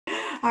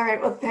All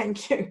right, well,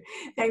 thank you.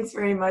 Thanks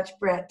very much,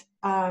 Brett.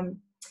 My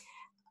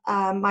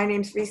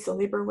name's Risa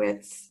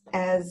Lieberwitz.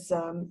 As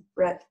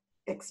Brett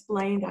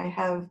explained, I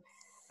have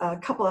a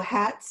couple of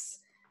hats.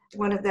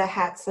 One of the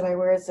hats that I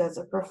wear is as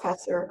a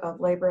professor of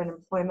labor and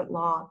employment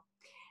law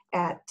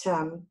at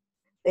the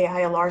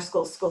ILR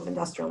School of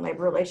Industrial and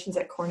Labor Relations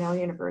at Cornell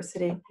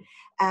University.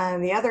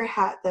 And the other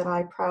hat that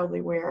I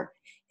proudly wear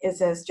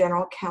is as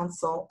general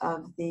counsel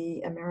of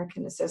the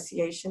American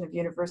Association of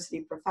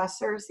University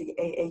Professors, the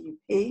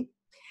AAUP.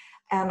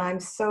 And I'm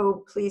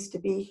so pleased to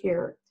be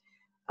here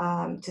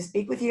to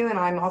speak with you. And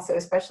I'm also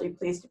especially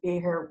pleased to be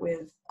here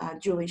with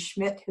Julie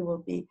Schmid, who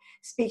will be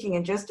speaking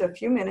in just a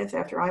few minutes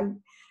after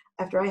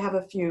I have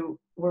a few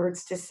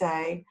words to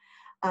say.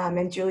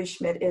 And Julie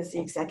Schmid is the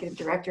executive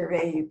director of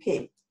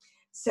AAUP.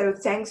 So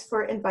thanks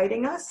for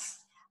inviting us.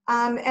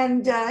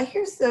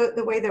 Here's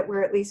the way that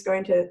we're at least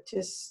going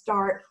to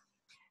start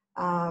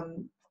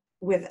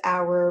with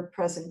our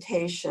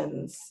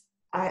presentations.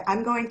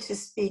 I'm going to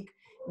speak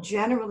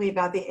generally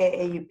about the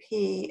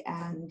AAUP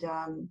and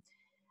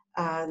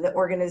the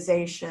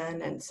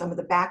organization and some of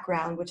the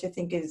background, which I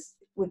think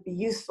would be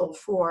useful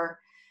for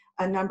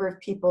a number of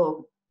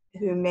people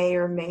who may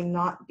or may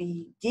not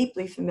be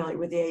deeply familiar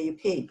with the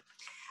AAUP.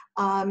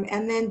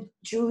 And then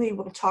Julie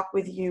will talk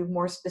with you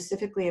more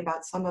specifically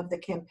about some of the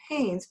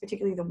campaigns,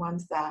 particularly the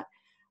ones that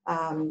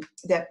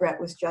that Brett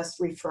was just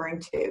referring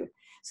to.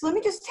 So let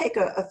me just take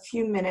a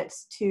few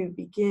minutes to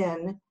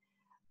begin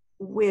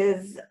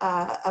with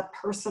a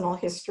personal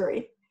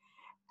history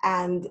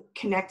and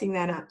connecting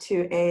that up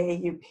to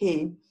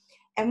AAUP.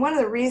 And one of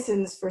the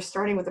reasons for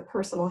starting with a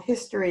personal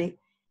history,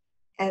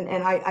 and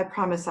I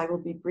promise I will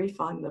be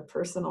brief on the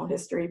personal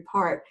history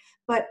part,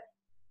 but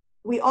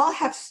we all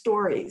have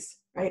stories,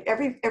 right?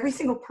 Every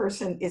single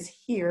person is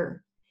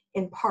here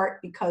in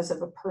part because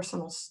of a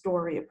personal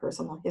story, a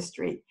personal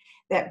history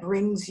that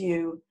brings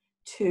you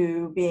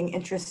to being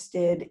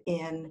interested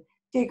in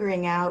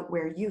figuring out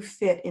where you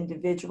fit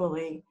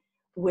individually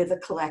with a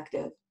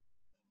collective.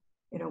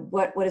 You know,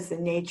 what is the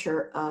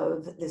nature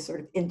of this sort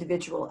of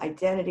individual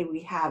identity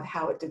we have,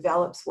 how it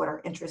develops, what our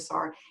interests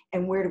are,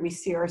 and where do we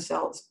see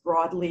ourselves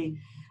broadly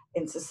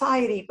in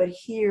society, but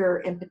here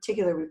in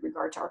particular with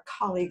regard to our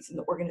colleagues and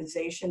the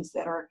organizations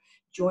that are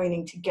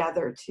joining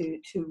together to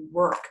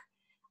work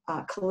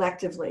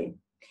collectively.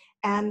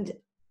 And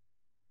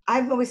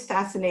I'm always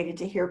fascinated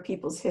to hear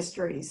people's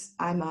histories.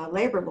 I'm a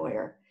labor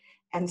lawyer.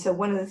 And so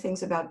one of the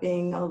things about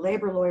being a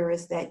labor lawyer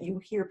is that you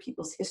hear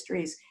people's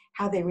histories,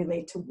 how they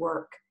relate to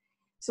work.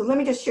 So let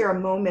me just share a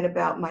moment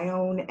about my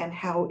own and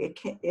how it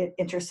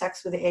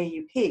intersects with the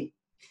AAUP.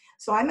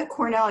 So I'm at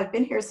Cornell. I've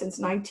been here since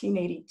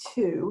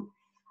 1982.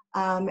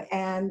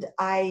 And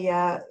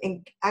I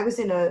was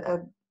in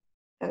a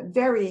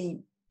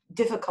very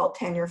difficult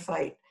tenure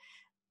fight,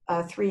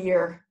 a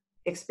 3-year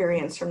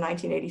experience from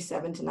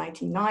 1987 to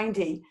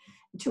 1990.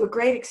 To a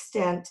great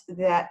extent,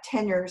 that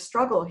tenure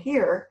struggle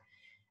here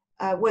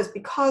was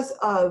because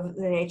of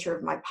the nature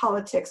of my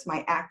politics,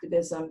 my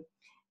activism,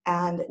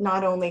 and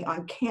not only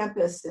on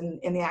campus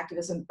in the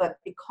activism, but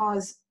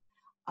because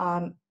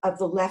of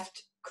the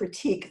left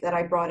critique that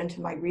I brought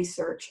into my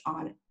research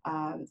on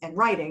and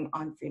writing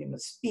on freedom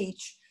of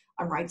speech,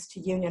 on rights to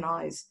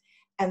unionize.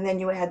 And then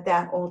you add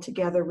that all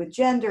together with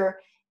gender,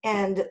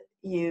 and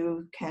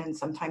you can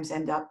sometimes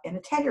end up in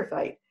a tenure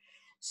fight.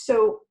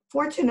 So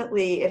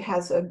fortunately, it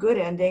has a good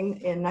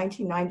ending. In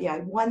 1990,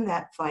 I won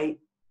that fight.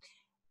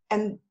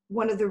 And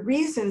one of the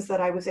reasons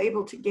that I was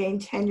able to gain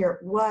tenure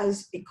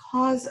was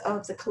because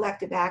of the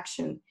collective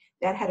action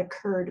that had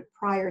occurred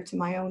prior to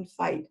my own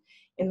fight.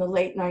 In the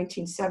late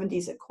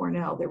 1970s at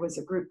Cornell, there was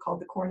a group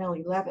called the Cornell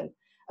 11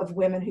 of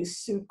women who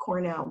sued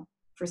Cornell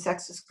for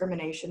sex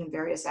discrimination in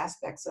various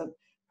aspects of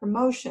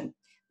promotion.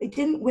 They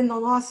didn't win the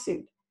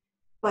lawsuit,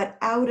 but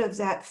out of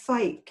that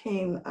fight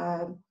came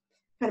kind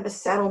of a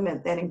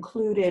settlement that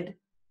included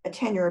a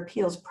tenure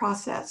appeals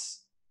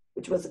process,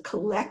 which was a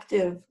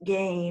collective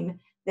gain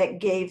that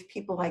gave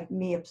people like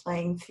me a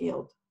playing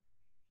field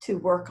to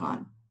work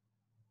on.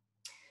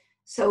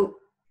 So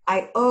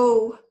I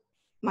owe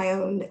my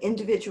own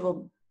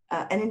individual,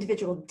 an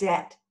individual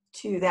debt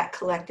to that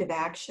collective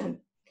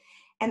action.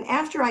 And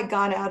after I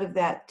got out of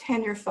that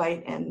tenure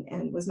fight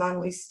and was not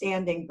only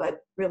standing,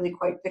 but really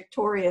quite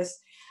victorious,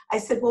 I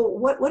said, well,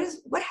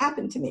 what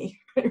happened to me?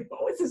 What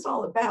was this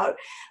all about?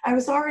 I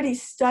was already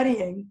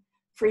studying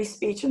free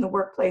speech in the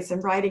workplace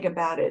and writing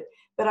about it,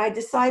 but I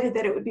decided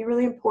that it would be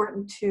really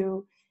important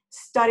to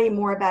study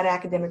more about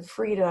academic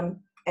freedom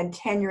and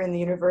tenure in the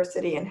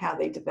university and how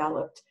they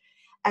developed.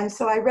 And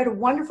so I read a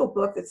wonderful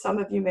book that some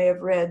of you may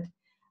have read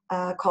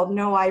called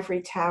No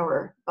Ivory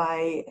Tower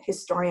by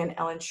historian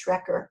Ellen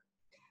Schrecker,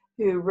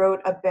 who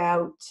wrote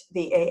about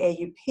the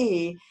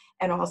AAUP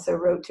and also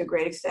wrote to a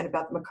great extent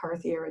about the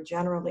McCarthy era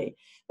generally.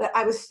 But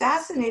I was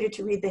fascinated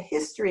to read the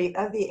history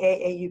of the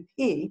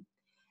AAUP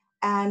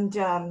and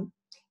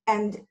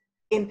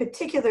in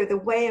particular, the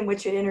way in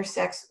which it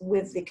intersects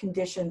with the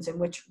conditions in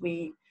which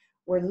we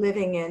were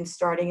living in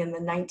starting in the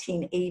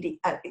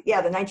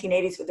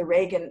 1980s with the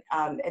Reagan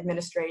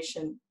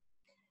administration,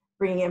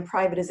 bringing in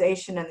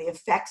privatization and the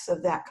effects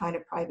of that kind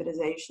of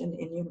privatization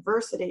in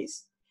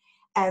universities,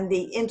 and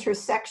the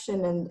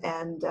intersection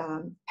and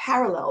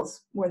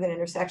parallels, more than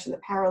intersection, the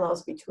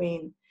parallels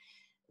between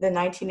the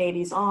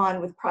 1980s on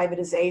with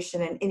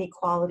privatization and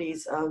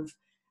inequalities of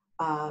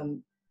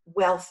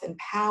wealth and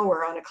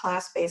power on a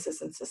class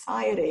basis in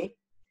society,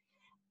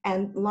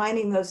 and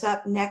lining those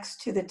up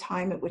next to the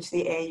time at which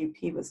the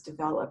AAUP was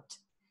developed.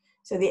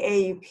 So the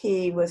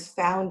AAUP was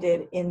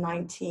founded in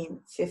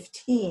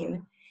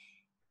 1915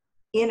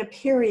 in a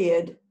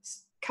period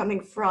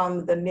coming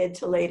from the mid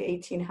to late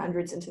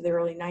 1800s into the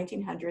early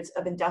 1900s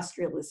of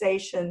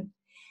industrialization,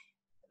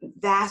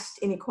 vast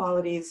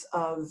inequalities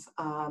of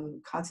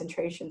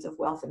concentrations of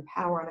wealth and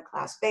power on a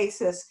class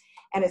basis,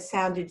 and it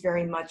sounded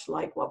very much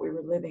like what we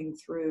were living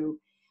through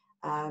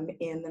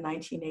in the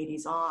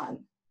 1980s on.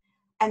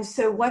 And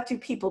so what do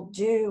people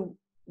do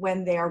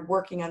when they are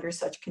working under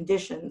such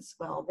conditions?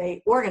 Well,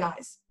 they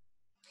organize.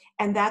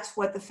 And that's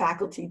what the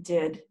faculty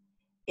did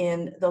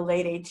in the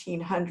late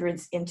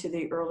 1800s into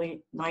the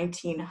early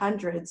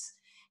 1900s,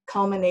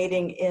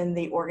 culminating in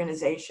the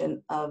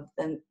organization of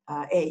the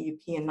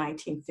AAUP in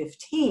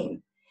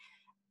 1915.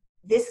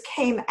 This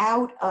came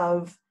out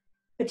of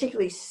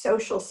particularly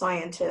social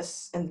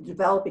scientists and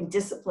developing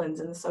disciplines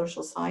in the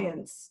social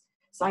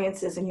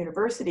sciences and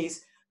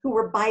universities who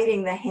were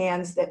biting the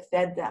hands that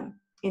fed them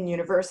in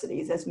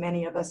universities, as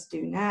many of us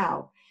do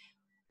now,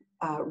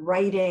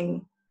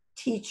 writing,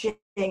 teaching,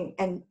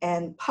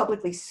 and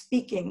publicly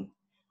speaking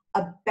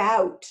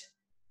about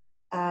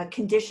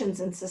conditions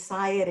in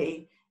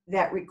society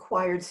that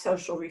required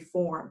social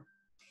reform.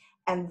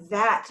 And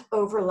that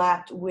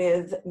overlapped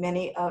with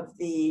many of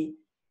the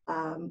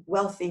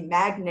wealthy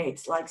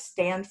magnates like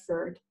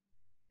Stanford,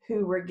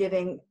 who were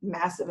giving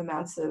massive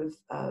amounts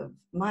of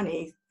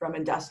money from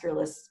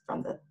industrialists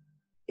from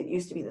it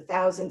used to be the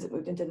thousands, it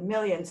moved into the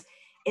millions,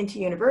 into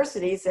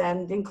universities,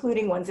 and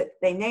including ones that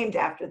they named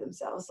after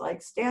themselves,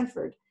 like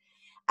Stanford.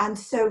 And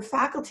so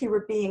faculty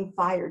were being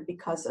fired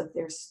because of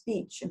their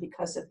speech and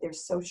because of their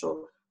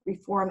social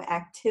reform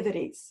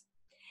activities.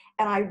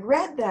 And I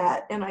read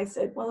that and I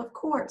said, well, of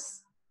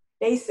course.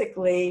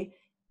 Basically,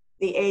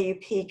 the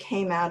AAUP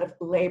came out of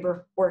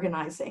labor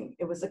organizing.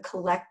 It was a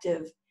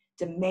collective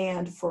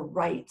demand for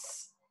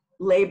rights,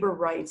 labor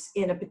rights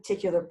in a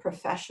particular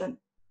profession.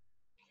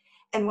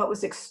 And what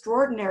was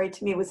extraordinary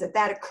to me was that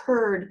that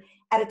occurred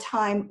at a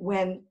time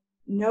when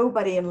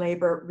nobody in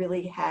labor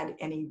really had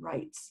any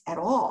rights at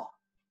all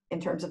in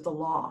terms of the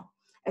law.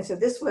 And so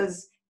this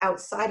was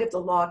outside of the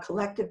law,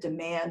 collective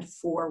demand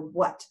for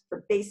what?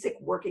 For basic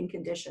working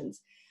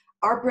conditions.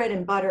 Our bread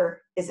and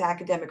butter is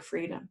academic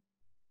freedom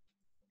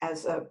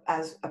as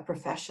a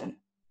profession.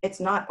 It's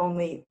not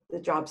only the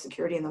job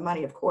security and the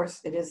money, of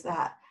course it is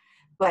that,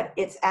 but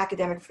it's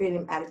academic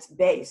freedom at its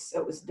base.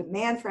 So it was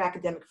demand for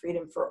academic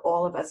freedom for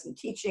all of us in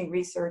teaching,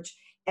 research,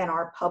 and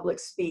our public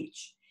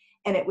speech.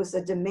 And it was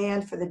a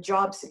demand for the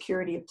job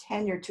security of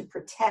tenure to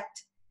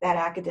protect that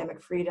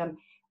academic freedom.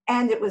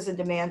 And it was a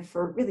demand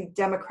for really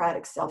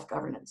democratic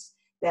self-governance,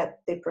 that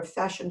the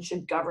profession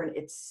should govern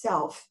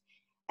itself.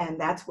 And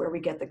that's where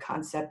we get the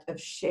concept of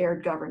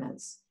shared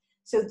governance.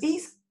 So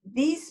these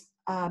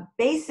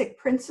basic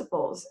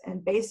principles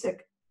and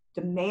basic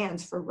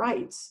demands for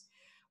rights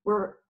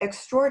were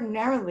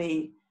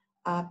extraordinarily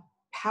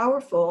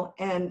powerful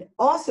and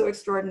also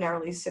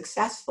extraordinarily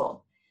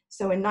successful.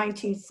 So in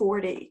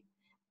 1940,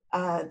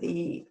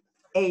 the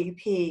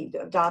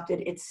AAUP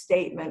adopted its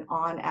statement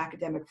on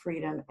academic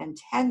freedom and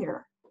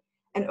tenure.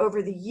 And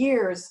over the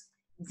years,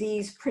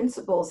 these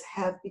principles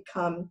have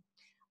become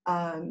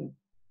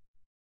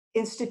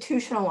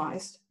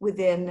institutionalized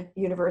within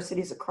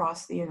universities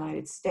across the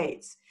United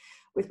States.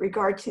 With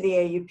regard to the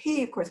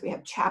AAUP, of course, we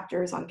have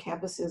chapters on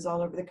campuses all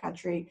over the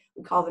country.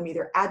 We call them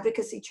either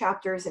advocacy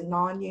chapters in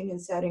non-union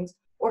settings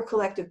or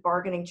collective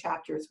bargaining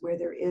chapters where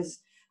there is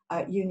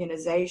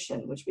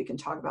unionization, which we can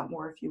talk about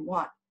more if you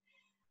want.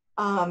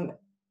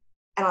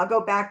 And I'll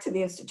go back to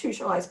the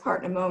institutionalized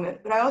part in a moment,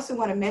 but I also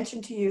want to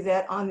mention to you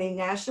that on the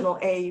National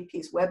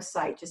AAUP's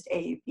website, just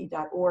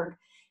aaup.org,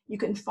 you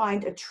can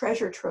find a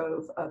treasure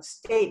trove of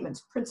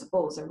statements,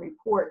 principles, and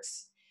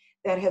reports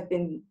that have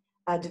been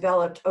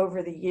developed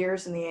over the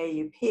years in the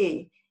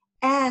AAUP,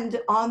 and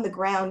on the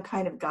ground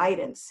kind of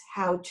guidance,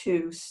 how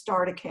to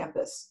start a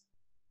campus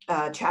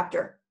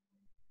chapter,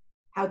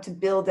 how to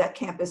build that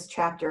campus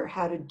chapter,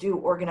 how to do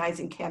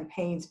organizing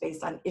campaigns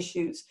based on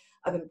issues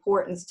of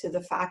importance to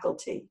the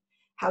faculty,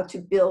 how to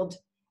build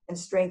and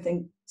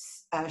strengthen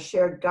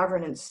shared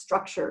governance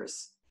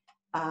structures,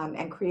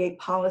 and create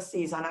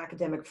policies on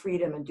academic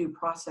freedom and due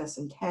process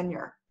and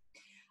tenure.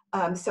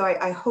 So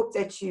I hope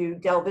that you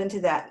delve into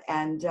that,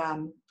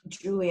 and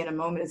Julie in a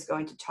moment is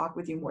going to talk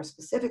with you more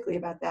specifically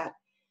about that.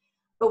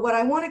 But what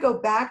I want to go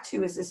back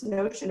to is this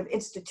notion of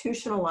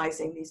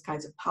institutionalizing these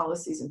kinds of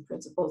policies and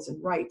principles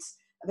and rights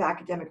of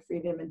academic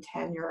freedom and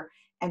tenure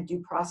and due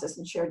process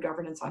and shared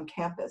governance on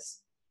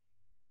campus.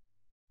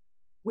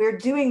 We're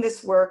doing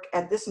this work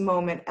at this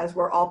moment, as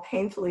we're all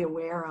painfully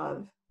aware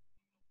of,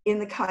 in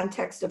the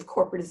context of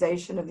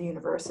corporatization of the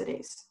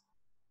universities.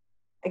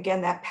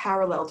 again, that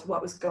parallel to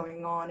what was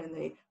going on in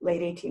the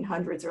late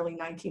 1800s, early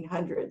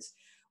 1900s,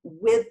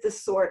 with the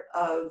sort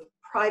of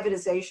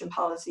privatization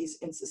policies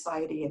in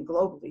society and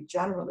globally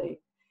generally,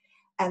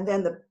 and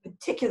then the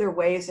particular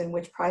ways in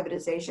which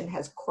privatization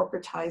has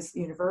corporatized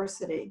the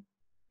university.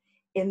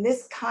 In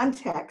this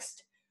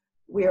context,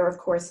 we are, of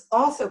course,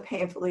 also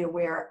painfully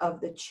aware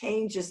of the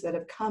changes that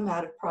have come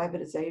out of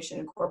privatization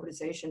and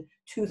corporatization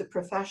to the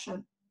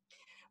profession,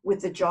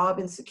 with the job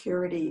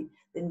insecurity,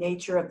 the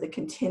nature of the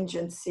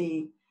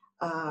contingency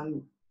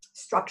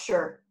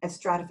structure and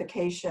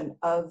stratification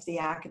of the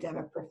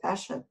academic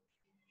profession.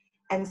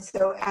 And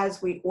so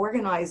as we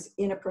organize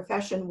in a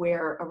profession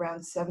where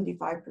around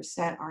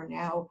 75% are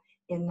now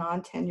in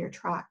non-tenure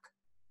track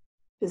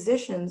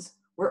positions,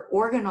 we're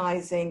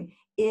organizing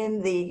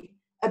in the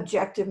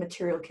objective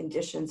material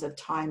conditions of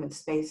time and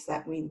space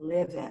that we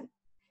live in.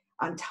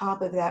 On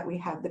top of that, we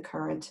have the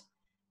current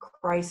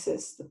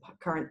crisis, the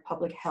current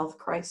public health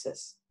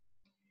crisis.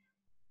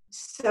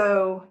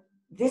 So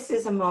this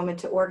is a moment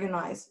to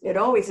organize. It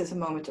always is a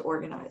moment to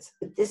organize,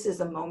 but this is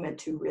a moment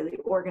to really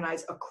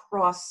organize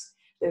across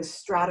those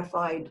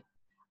stratified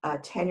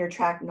tenure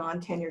track,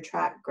 non-tenure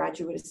track,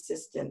 graduate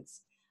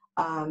assistants,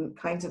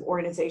 kinds of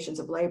organizations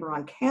of labor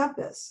on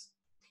campus.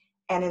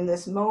 And in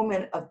this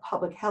moment of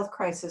public health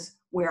crisis,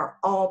 we are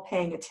all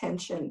paying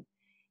attention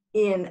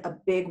in a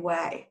big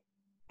way.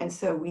 And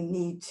so we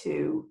need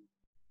to,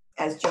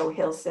 as Joe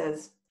Hill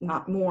says,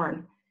 not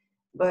mourn,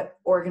 but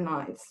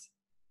organize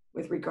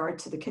with regard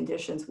to the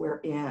conditions we're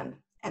in.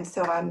 And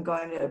so I'm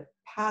going to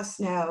pass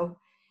now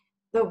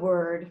the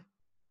word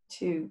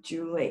to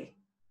Julie.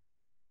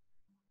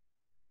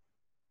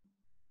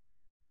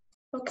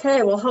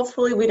 Okay, well,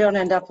 hopefully we don't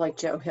end up like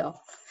Joe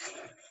Hill.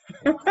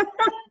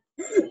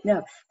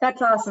 No,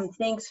 that's awesome.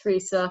 Thanks,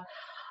 Risa.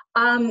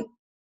 And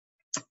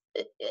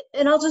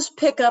I'll just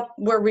pick up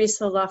where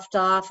Risa left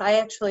off. I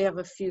actually have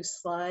a few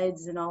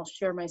slides and I'll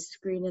share my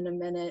screen in a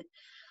minute.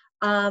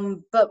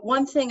 But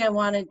one thing I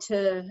wanted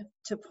to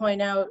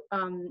point out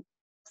from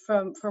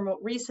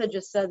what Risa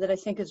just said that I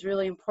think is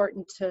really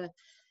important to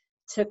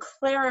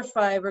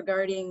clarify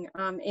regarding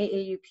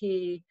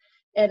AAUP,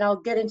 and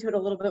I'll get into it a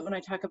little bit when I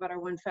talk about our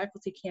One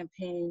Faculty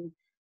campaign,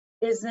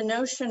 is the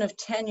notion of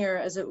tenure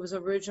as it was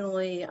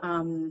originally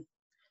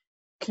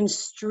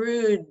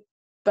construed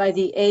by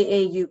the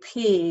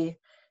AAUP.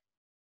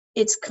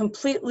 It's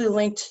completely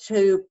linked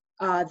to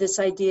this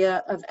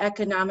idea of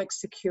economic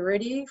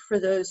security for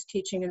those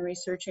teaching and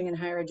researching in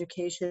higher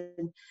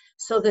education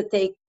so that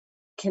they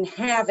can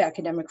have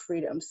academic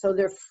freedom. So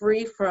they're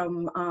free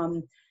from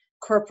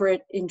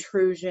corporate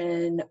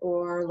intrusion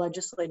or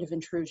legislative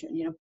intrusion,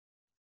 you know,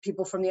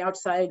 people from the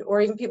outside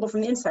or even people from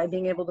the inside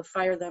being able to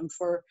fire them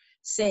for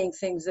saying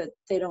things that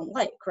they don't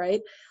like,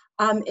 right?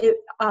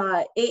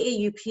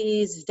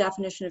 AAUP's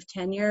definition of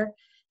tenure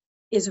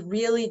is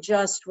really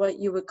just what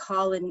you would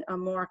call in a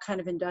more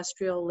kind of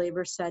industrial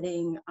labor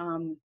setting,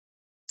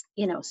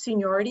 you know,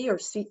 seniority or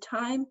seat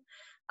time.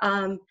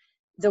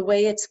 The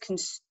way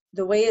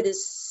it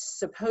is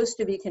supposed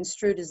to be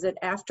construed is that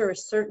after a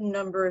certain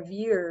number of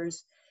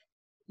years,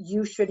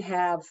 you should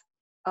have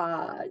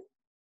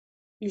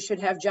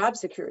job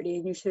security,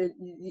 and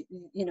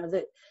you know,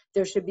 that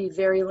there should be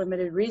very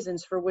limited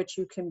reasons for which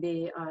you can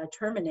be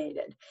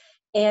terminated.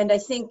 And I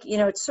think, you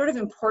know, it's sort of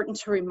important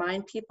to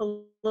remind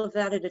people of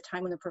that at a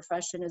time when the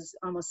profession is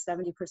almost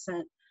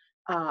 70%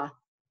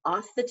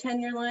 off the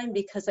tenure line,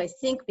 because I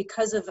think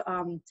because of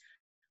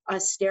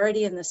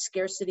austerity and the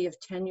scarcity of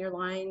tenure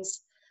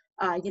lines,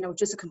 you know,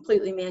 just a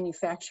completely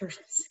manufactured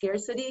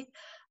scarcity,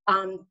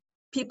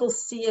 people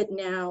see it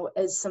now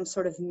as some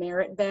sort of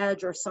merit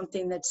badge or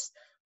something that's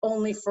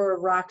only for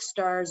rock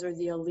stars or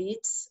the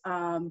elites.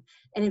 And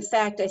in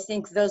fact, I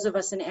think those of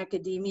us in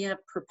academia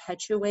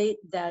perpetuate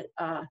that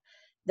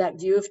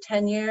view of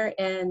tenure.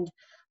 And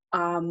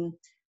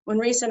when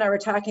Risa and I were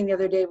talking the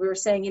other day, we were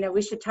saying, you know,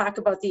 we should talk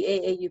about the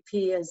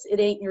AAUP as it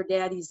ain't your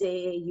daddy's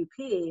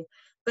AAUP,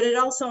 but it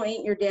also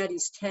ain't your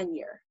daddy's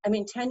tenure. I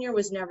mean, tenure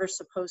was never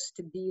supposed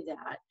to be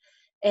that.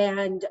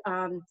 And,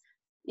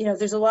 you know,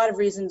 there's a lot of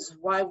reasons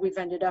why we've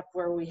ended up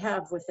where we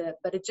have with it,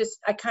 but it just,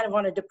 I kind of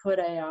wanted to put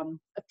a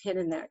pin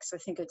in that, because I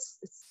think it's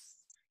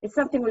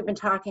something we've been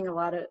talking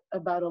about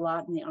a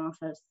lot in the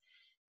office.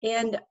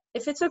 And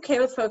if it's okay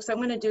with folks, I'm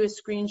going to do a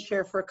screen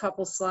share for a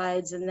couple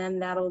slides, and then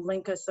that'll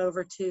link us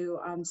over to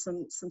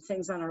some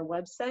things on our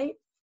website.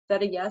 Is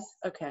that a yes?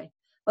 Okay.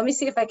 Let me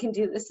see if I can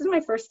do, this is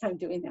my first time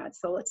doing that,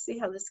 so let's see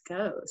how this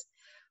goes.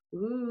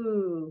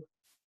 Ooh,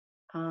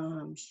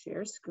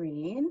 share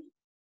screen.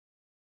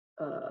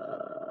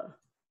 Okay,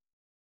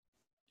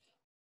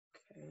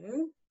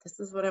 this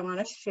is what I want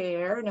to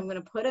share, and I'm going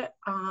to put it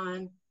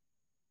on.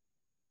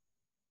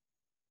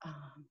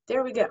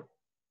 There we go.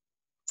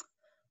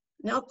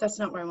 Nope, that's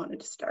not where I wanted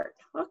to start.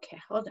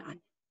 Okay, hold on.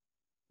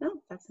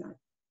 No, that's not.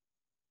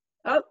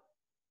 Oh,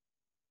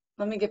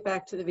 let me get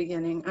back to the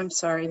beginning. I'm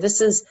sorry.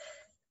 This is,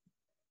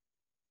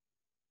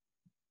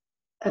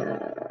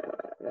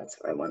 that's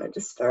where I wanted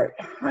to start.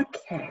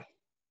 Okay.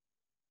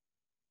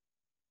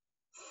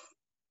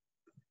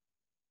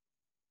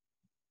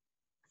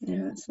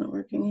 Yeah, that's not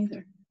working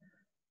either.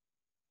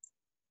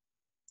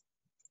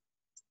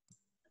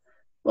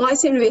 Well, I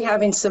seem to be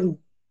having some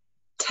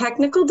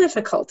technical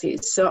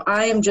difficulties, so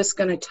I am just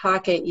going to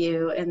talk at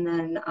you, and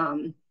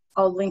then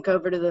I'll link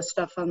over to the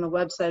stuff on the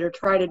website or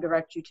try to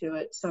direct you to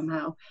it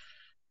somehow.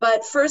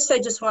 But first, I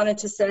just wanted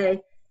to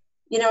say,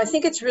 you know, I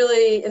think it's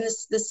really, and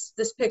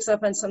this picks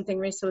up on something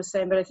Risa was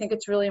saying, but I think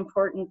it's really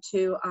important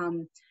to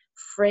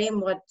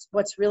frame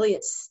what's really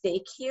at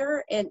stake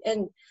here.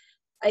 And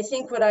I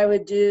think what I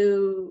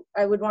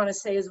would want to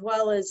say as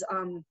well is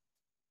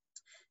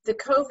the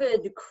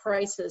COVID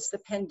crisis, the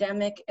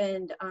pandemic,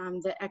 and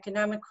the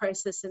economic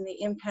crisis and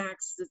the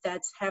impacts that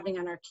that's having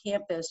on our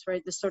campus,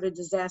 right? The sort of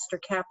disaster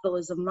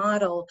capitalism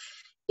model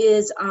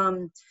is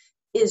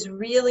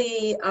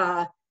really,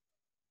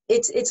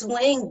 it's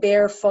laying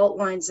bare fault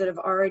lines that have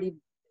already,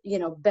 you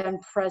know, been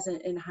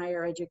present in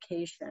higher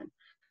education.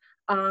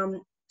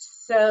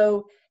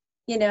 So,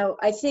 you know,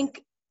 I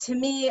think, to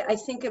me, I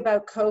think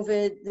about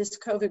COVID, this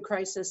COVID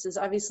crisis is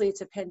obviously, it's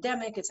a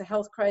pandemic, it's a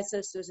health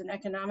crisis, there's an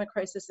economic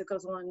crisis that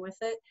goes along with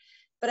it.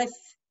 But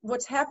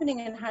what's happening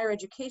in higher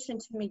education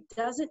to me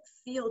doesn't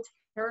feel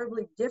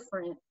terribly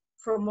different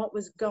from what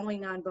was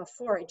going on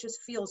before. It just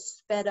feels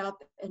sped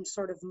up and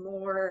sort of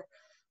more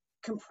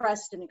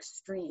compressed and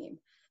extreme.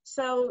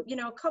 So, you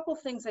know, a couple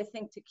things I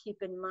think to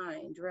keep in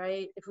mind,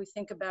 right? If we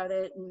think about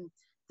it, and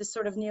this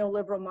sort of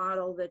neoliberal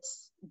model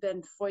that's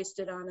been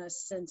foisted on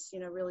us since, you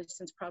know, really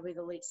since probably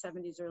the late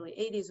 70s, early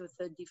 80s, with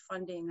the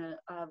defunding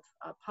of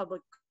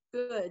public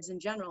goods in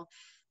general,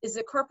 is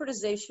that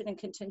corporatization and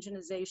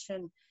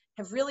contingentization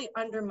have really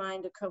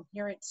undermined a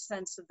coherent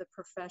sense of the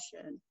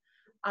profession.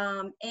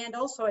 And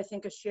also, I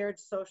think, a shared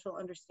social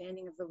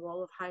understanding of the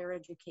role of higher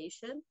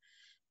education,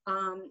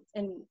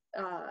 and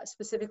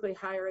specifically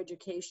higher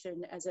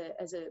education as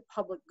a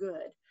public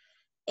good.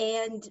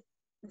 And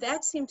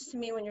that seems to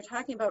me, when you're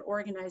talking about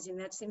organizing,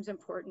 that seems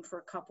important for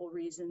a couple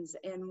reasons.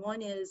 And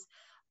one is,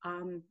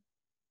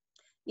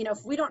 you know,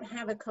 if we don't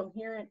have a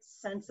coherent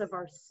sense of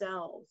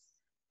ourselves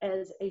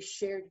as a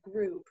shared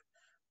group,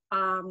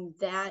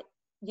 that,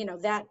 you know,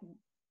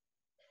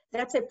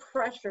 that's a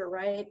pressure,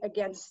 right,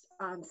 against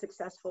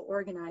successful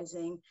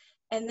organizing.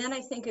 And then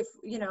I think, if,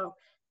 you know,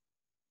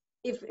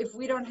 if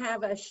we don't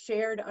have a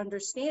shared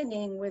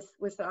understanding with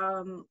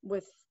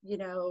you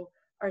know,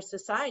 our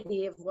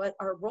society of what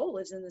our role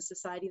is in the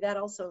society, that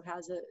also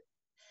has a,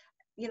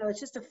 you know, it's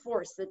just a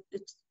force that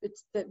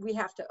that we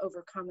have to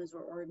overcome as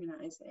we're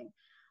organizing.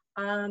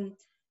 And,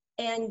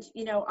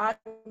 you know,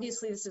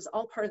 obviously this is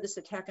all part of this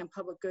attack on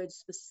public goods,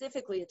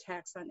 specifically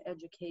attacks on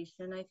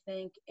education, I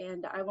think.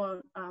 And I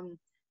won't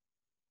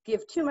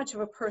give too much of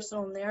a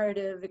personal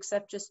narrative,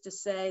 except just to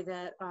say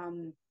that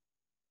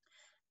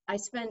I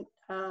spent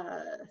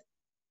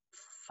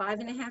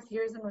 5.5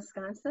 years in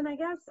Wisconsin, I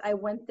guess. I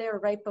went there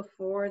right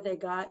before they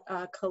got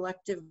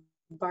collective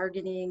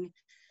bargaining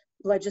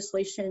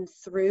legislation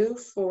through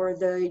for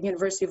the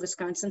University of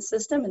Wisconsin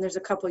system. And there's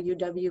a couple of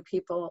UW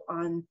people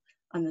on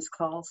this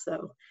call,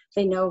 so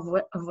they know of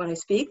what I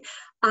speak.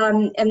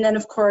 And then,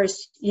 of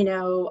course, you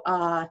know,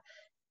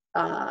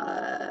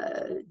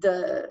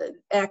 the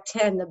Act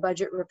 10, the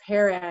Budget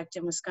Repair Act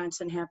in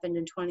Wisconsin, happened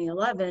in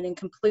 2011 and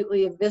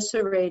completely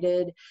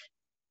eviscerated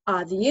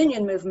the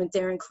union movement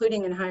there,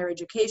 including in higher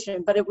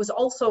education. But it was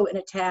also an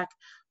attack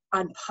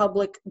on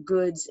public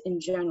goods in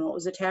general. It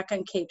was an attack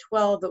on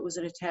K-12, it was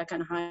an attack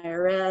on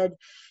higher ed,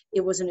 it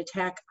was an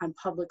attack on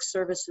public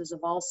services of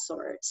all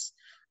sorts.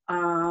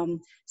 So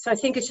I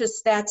think it's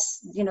just, that's,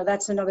 you know,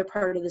 that's another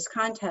part of this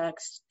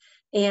context.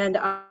 And,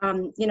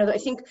 you know, I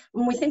think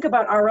when we think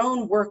about our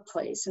own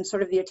workplace and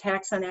sort of the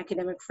attacks on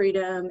academic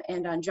freedom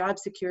and on job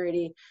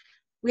security,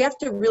 we have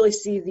to really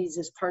see these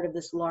as part of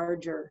this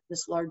larger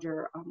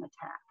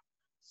attack.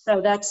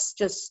 So that's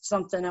just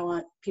something I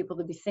want people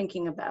to be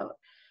thinking about.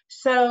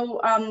 So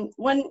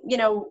when, you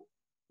know,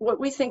 what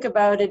we think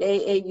about at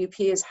AAUP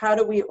is how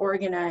do we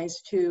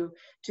organize to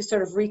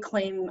sort of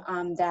reclaim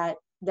that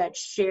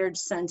shared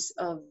sense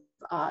of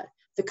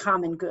the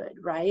common good,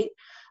 right?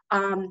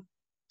 And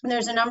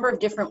there's a number of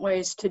different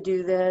ways to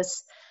do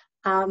this.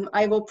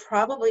 I will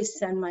probably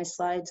send my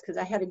slides, because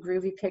I had a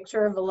groovy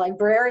picture of a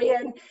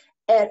librarian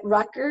at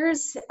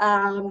Rutgers.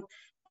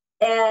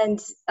 And,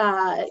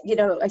 you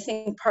know, I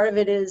think part of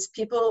it is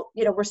people,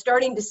 you know, we're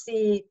starting to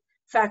see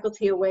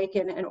faculty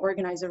awaken and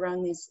organize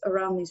around these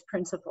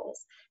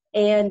principles.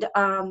 And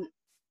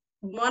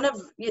one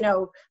of, you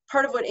know,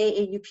 part of what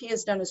AAUP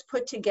has done is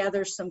put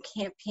together some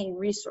campaign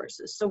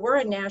resources. So we're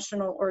a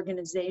national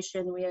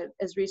organization. We have,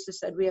 as Risa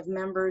said, we have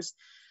members,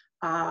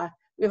 we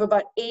have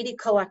about 80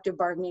 collective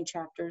bargaining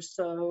chapters.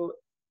 So,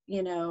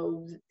 you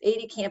know,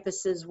 80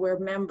 campuses where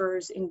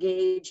members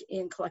engage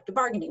in collective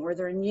bargaining, where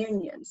they're in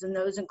unions. And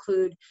those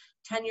include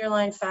tenure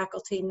line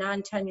faculty,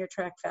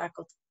 non-tenure-track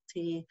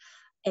faculty,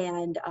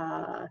 and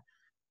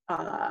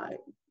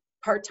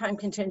part-time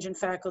contingent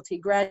faculty,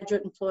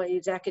 graduate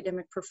employees,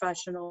 academic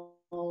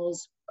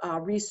professionals,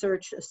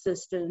 research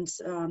assistants.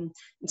 In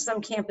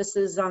some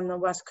campuses on the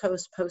West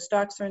Coast,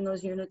 postdocs are in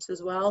those units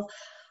as well.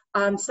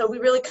 So we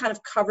really kind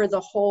of cover the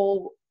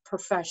whole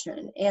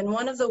profession. And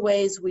one of the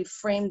ways we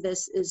framed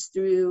this is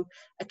through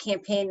a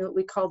campaign that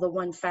we call the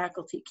One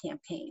Faculty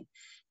campaign.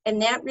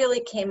 And that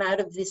really came out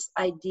of this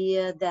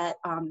idea that,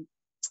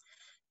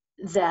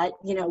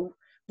 you know,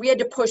 we had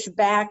to push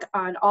back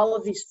on all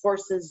of these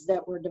forces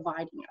that were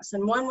dividing us.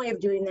 And one way of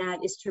doing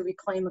that is to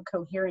reclaim a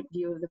coherent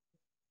view of the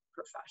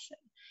profession.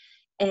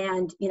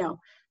 And, you know,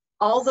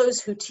 all those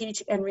who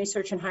teach and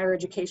research in higher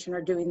education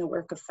are doing the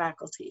work of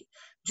faculty.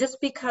 Just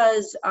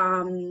because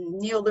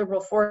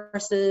neoliberal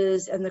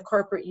forces and the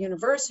corporate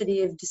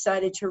university have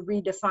decided to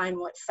redefine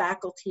what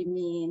faculty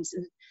means,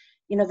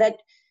 you know,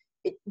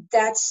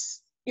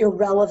 that's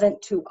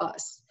irrelevant to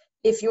us.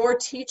 If you're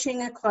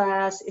teaching a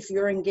class, if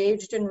you're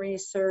engaged in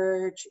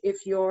research,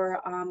 if you're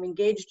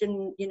engaged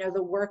in, you know,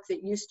 the work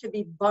that used to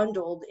be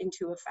bundled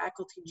into a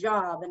faculty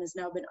job and has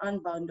now been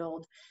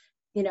unbundled,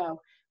 you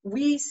know,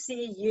 we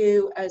see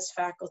you as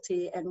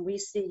faculty and we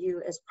see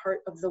you as part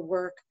of the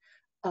work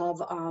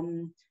of,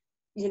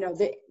 you know,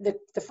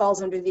 that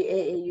falls under the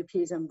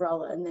AAUP's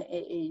umbrella and the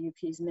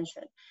AAUP's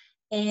mission.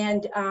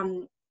 And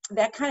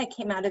that kind of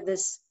came out of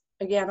this,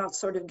 again, I'll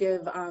sort of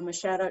give a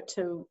shout out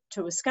to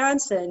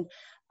Wisconsin.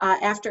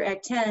 After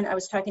Act 10, I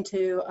was talking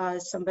to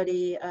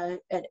somebody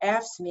at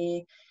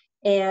AFSCME,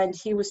 and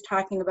he was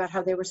talking about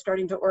how they were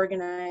starting to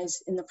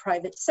organize in the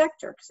private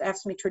sector, because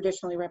AFSCME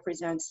traditionally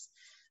represents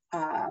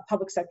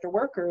public sector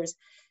workers.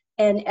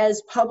 And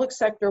as public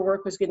sector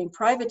work was getting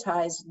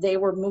privatized, they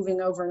were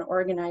moving over and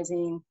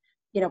organizing,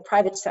 you know,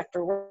 private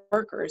sector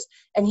workers.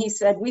 And he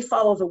said, we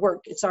follow the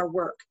work, it's our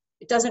work.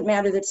 It doesn't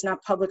matter that it's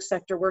not public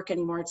sector work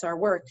anymore, it's our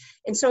work.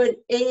 And so at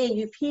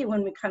AAUP,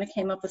 when we kind of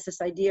came up with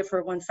this idea for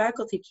a One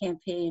Faculty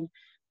campaign,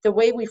 the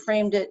way we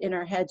framed it in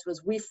our heads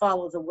was we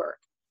follow the work.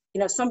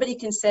 You know, somebody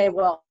can say,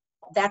 well,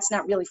 that's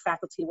not really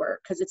faculty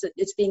work because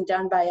it's being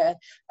done by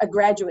a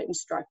graduate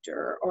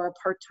instructor or a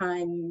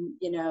part-time,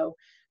 you know,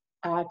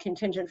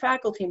 contingent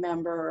faculty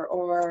member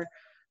or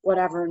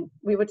whatever.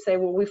 We would say,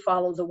 well, we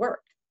follow the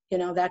work. You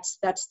know, that's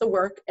the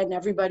work, and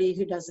everybody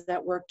who does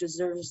that work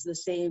deserves the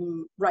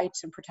same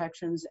rights and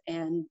protections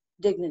and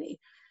dignity.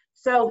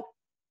 So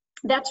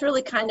that's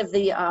really kind of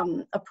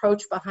the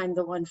approach behind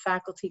the One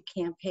Faculty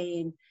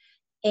campaign.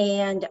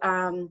 And,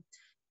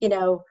 you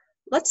know,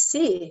 let's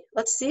see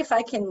if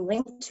I can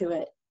link to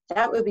it.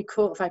 That would be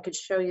cool if I could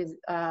show you.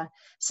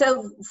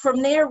 So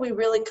from there, we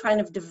really kind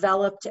of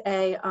developed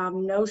a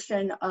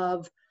notion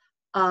of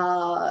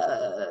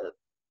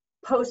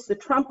post the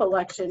Trump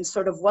election,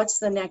 sort of what's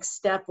the next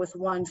step with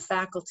One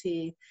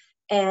Faculty.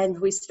 And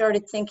we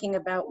started thinking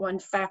about One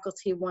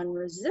Faculty, One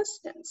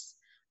Resistance,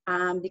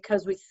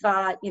 because we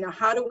thought, you know,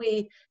 how do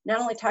we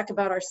not only talk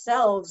about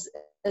ourselves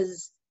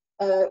as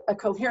a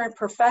coherent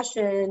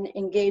profession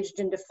engaged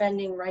in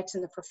defending rights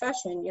in the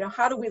profession, you know,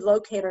 how do we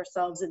locate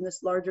ourselves in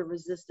this larger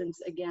resistance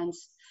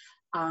against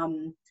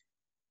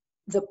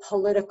the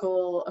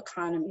political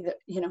economy, that,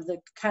 you know, the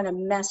kind of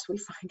mess we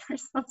find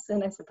ourselves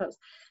in, I suppose.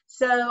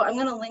 So I'm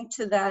going to link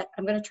to that.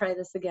 I'm going to try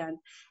this again.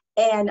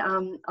 And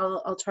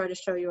I'll try to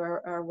show you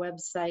our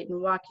website and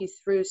walk you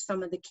through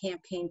some of the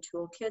campaign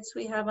toolkits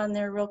we have on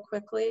there real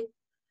quickly.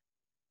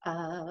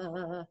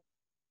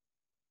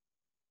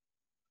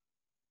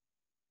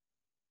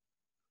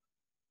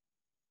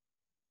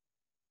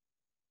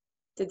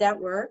 Did that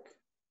work?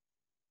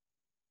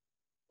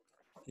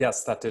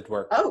 Yes, that did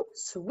work. Oh,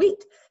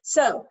 sweet.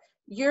 So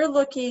you're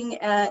looking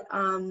at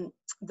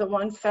the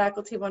One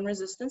Faculty, One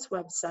Resistance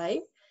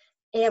website.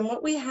 And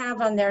what we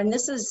have on there, and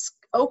this is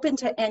open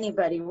to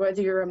anybody,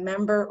 whether you're a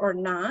member or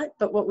not,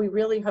 but what we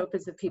really hope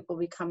is that people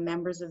become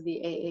members of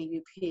the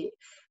AAUP.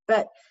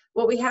 But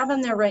what we have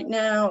on there right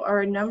now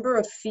are a number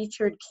of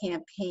featured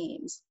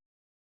campaigns.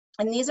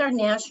 And these are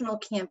national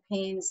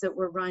campaigns that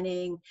we're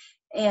running.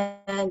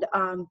 And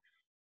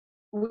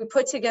we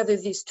put together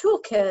these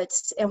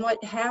toolkits, and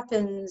what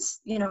happens,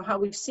 you know, how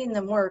we've seen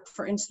them work,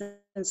 for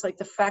instance, like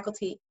the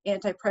Faculty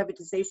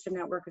Anti-Privatization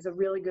Network is a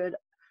really good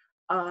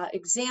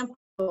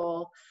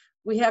example.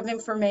 We have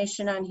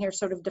information on here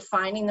sort of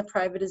defining the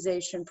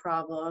privatization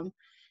problem,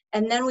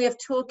 and then we have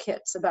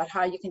toolkits about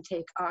how you can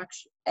take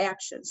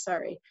action,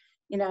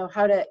 you know,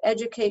 how to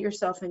educate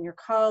yourself and your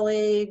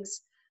colleagues,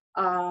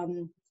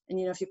 and,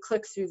 you know, if you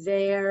click through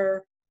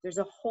there, there's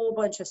a whole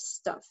bunch of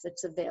stuff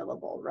that's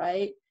available,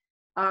 right?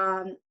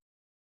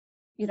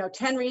 You know,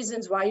 10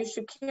 reasons why you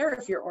should care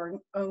if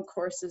your own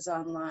course is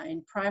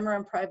online, primer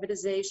on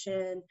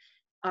privatization,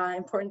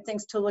 important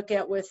things to look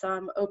at with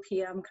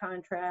OPM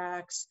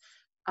contracts,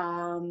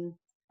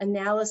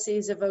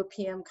 analyses of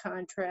OPM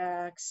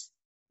contracts,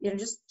 you know,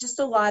 just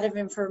a lot of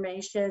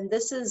information.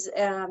 This is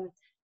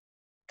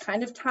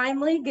kind of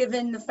timely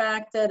given the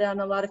fact that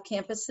on a lot of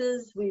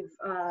campuses we've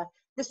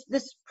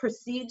this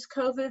precedes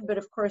COVID, but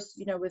of course,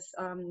 you know, with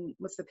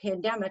the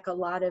pandemic, a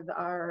lot of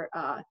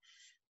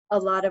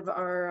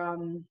our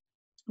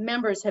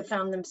members have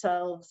found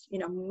themselves, you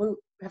know,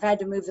 have had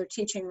to move their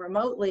teaching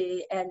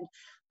remotely, and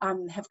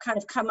have kind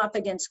of come up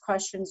against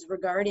questions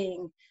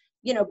regarding,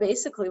 you know,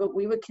 basically what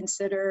we would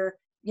consider,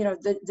 you know,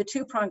 the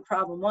two-pronged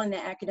problem. One,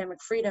 the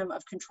academic freedom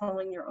of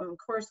controlling your own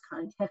course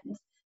content,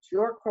 it's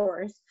your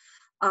course,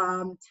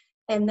 And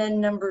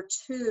then number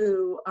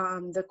two,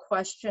 the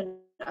question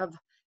of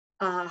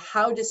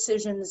how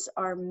decisions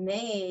are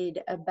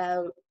made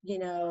about,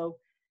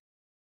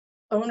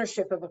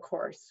 ownership of a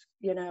course,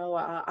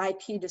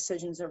 IP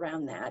decisions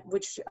around that,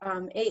 which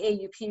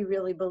AAUP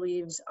really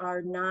believes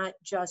are not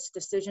just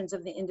decisions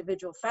of the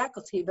individual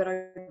faculty, but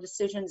are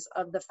decisions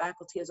of the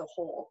faculty as a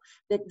whole,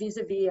 that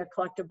vis-a-vis a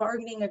collective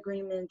bargaining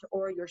agreement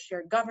or your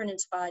shared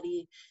governance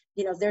body,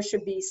 there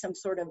should be some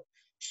sort of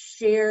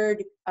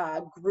shared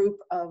group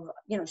of,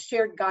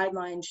 shared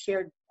guidelines,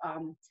 shared,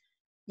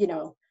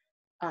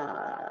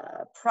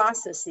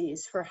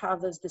 processes for how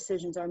those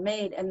decisions are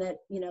made, and that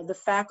the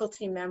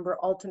faculty member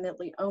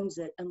ultimately owns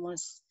it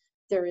unless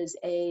there is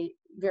a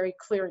very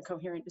clear and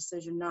coherent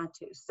decision not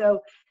to.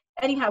 So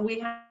anyhow,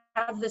 we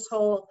have this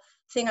whole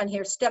thing on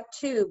here. Step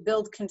 2,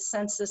 build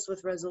consensus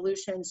with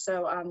resolution.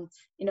 So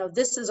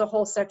this is a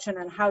whole section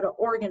on how to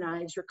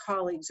organize your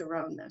colleagues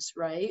around this,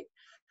 right?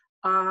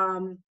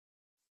 And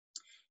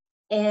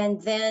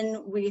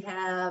then we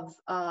have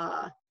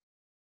a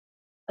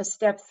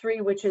step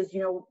 3, which is,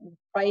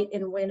 write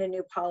and win a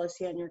new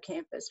policy on your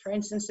campus. For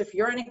instance, if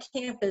you're on a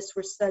campus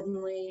where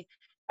suddenly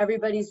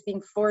everybody's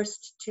being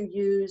forced to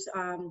use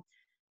an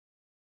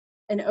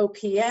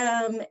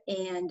OPM,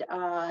 and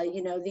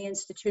the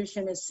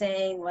institution is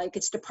saying, like,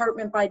 it's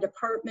department by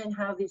department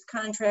how these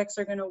contracts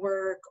are going to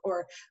work,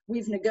 or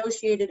we've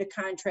negotiated a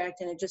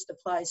contract and it just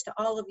applies to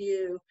all of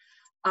you.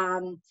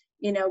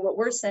 What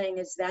we're saying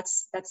is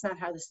that's not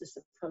how this is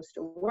supposed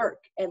to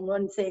work. And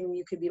one thing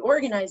you could be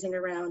organizing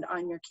around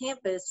on your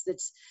campus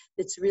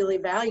that's really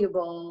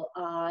valuable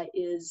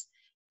is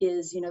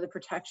the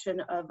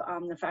protection of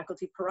the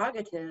faculty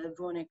prerogative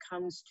when it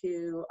comes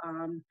to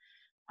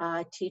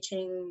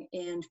teaching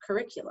and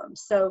curriculum.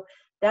 So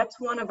that's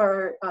one of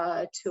our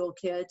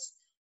toolkits.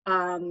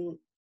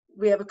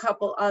 We have a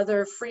couple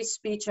other: free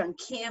speech on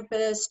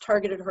campus,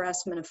 targeted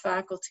harassment of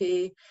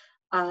faculty.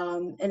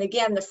 And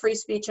again, the free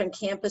speech on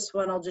campus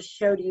one I'll just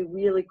show to you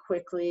really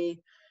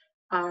quickly.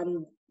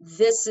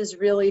 This is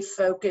really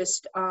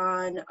focused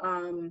on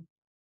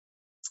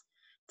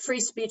free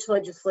speech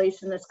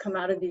legislation that's come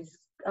out of the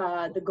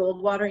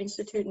Goldwater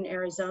Institute in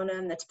Arizona,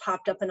 and that's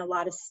popped up in a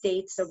lot of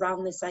states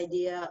around this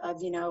idea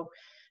of,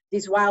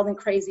 these wild and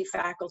crazy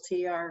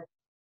faculty are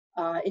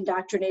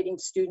indoctrinating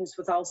students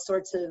with all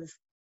sorts of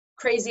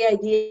crazy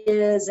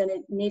ideas, and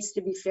it needs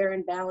to be fair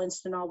and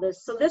balanced and all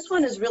this. So this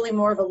one is really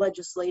more of a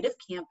legislative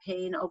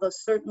campaign, although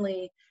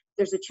certainly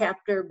there's a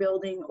chapter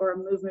building or a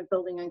movement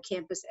building on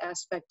campus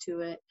aspect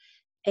to it.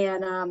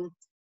 And,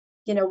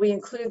 we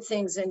include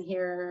things in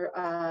here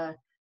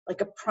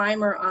like a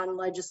primer on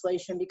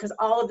legislation, because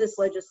all of this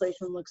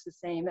legislation looks the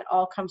same. It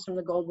all comes from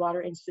the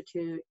Goldwater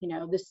Institute.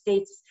 The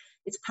states,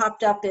 it's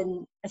popped up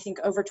in, I think,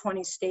 over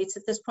 20 states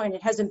at this point.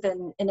 It hasn't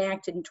been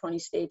enacted in 20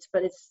 states,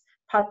 but it's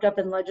popped up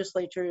in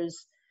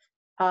legislatures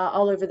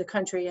all over the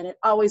country, and it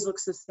always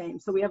looks the same.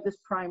 So we have this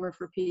primer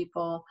for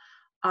people.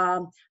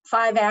 5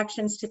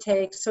 actions to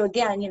take. So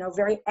again,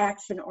 very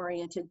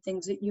action-oriented,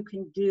 things that you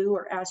can do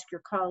or ask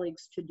your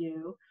colleagues to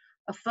do.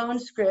 A phone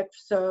script.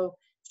 So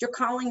if you're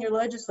calling your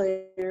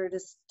legislator to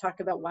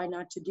talk about why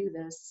not to do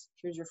this,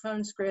 here's your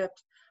phone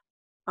script.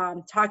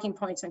 Talking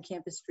points on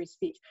campus free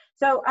speech.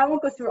 So I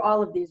won't go through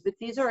all of these, but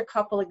these are a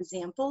couple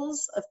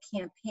examples of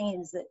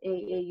campaigns that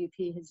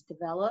AAUP has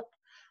developed.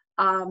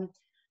 And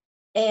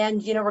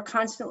we're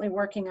constantly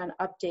working on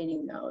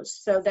updating those.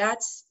 So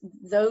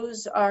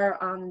those are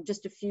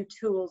just a few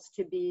tools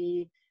to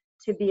be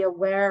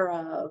aware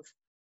of.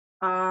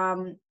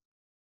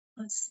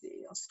 Let's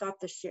see, I'll stop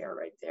the share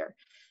right there.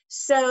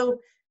 So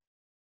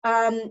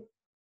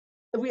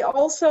we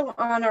also,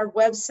 on our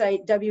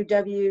website,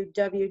 www.aaup.org,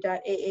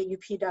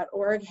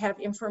 have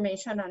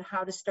information on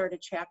how to start a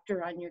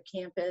chapter on your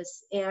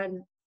campus.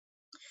 And,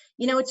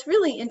 it's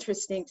really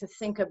interesting to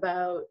think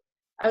about.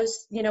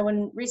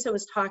 When Risa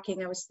was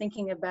talking, I was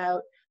thinking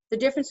about the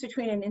difference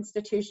between an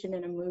institution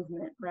and a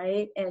movement,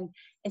 right? And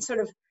sort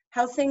of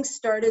how things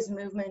start as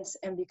movements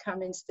and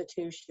become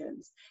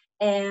institutions.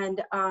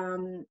 And,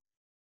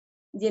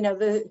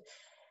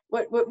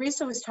 what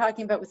Risa was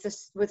talking about with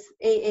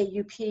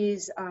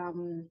AAUP's,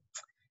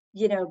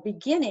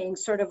 beginning,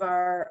 sort of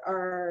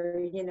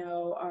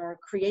our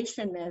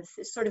creation myth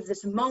is sort of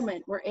this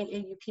moment where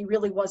AAUP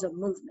really was a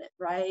movement,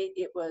 right?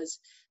 It was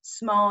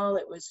small,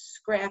 it was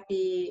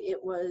scrappy,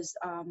 it was,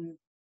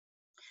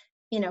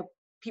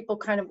 people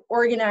kind of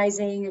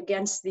organizing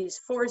against these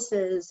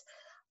forces.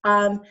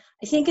 I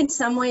think in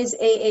some ways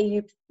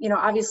AAUP,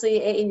 obviously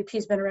AAUP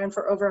has been around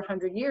for over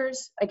 100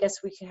 years. I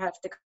guess we have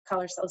to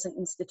call ourselves an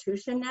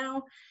institution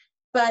now.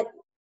 But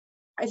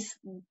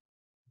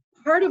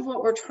part of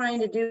what we're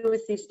trying to do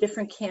with these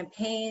different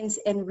campaigns,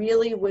 and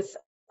really with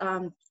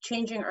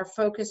changing our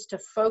focus to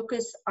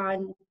focus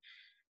on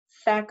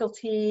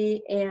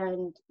faculty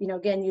and,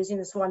 again, using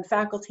this one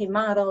faculty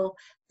model,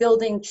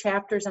 building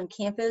chapters on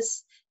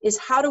campus, is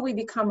how do we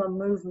become a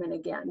movement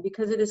again?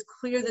 Because it is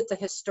clear that the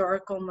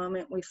historical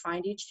moment we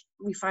find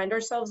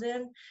ourselves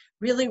in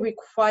really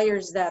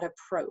requires that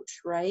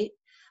approach, right?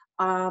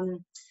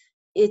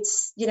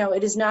 it's, you know,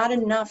 it is not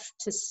enough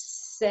to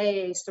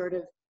say sort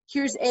of,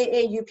 here's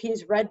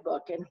AAUP's Red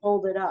Book and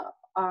hold it up.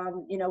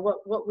 You know,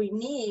 what we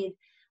need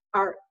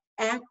are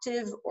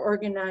active,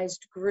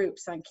 organized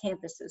groups on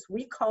campuses.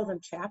 We call them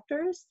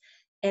chapters,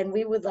 and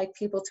we would like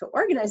people to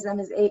organize them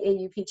as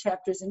AAUP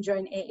chapters and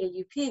join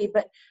AAUP.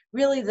 But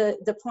really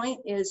the point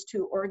is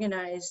to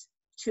organize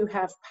to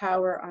have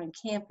power on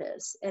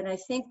campus. And I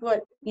think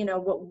what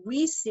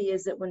we see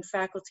is that when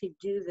faculty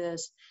do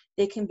this,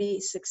 they can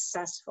be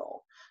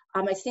successful.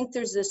 I think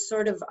there's this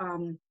sort of,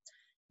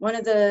 one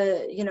of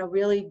the, you know,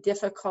 really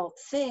difficult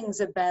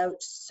things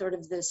about sort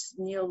of this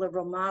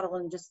neoliberal model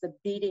and just the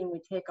beating we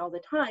take all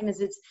the time is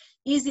it's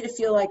easy to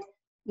feel like,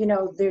 you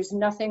know, there's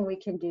nothing we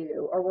can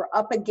do, or we're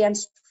up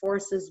against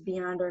forces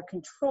beyond our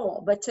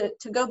control. But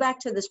to go back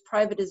to this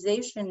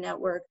privatization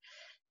network,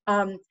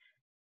 you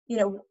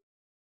know,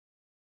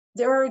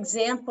 there are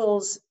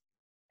examples,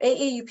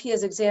 AAUP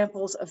has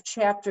examples of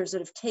chapters that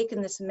have taken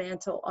this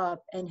mantle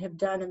up and have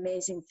done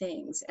amazing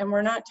things. And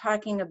we're not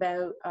talking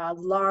about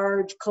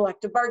large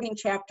collective bargaining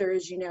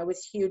chapters, you know,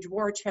 with huge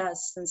war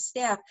chests and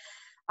staff.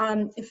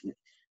 If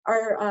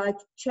our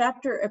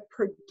chapter at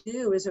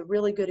Purdue is a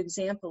really good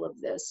example of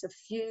this. A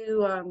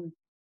few,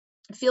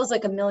 it feels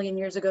like a million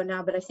years ago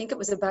now, but I think it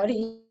was about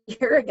a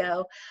year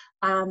ago,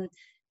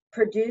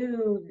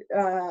 Purdue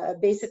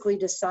basically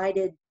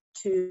decided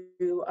to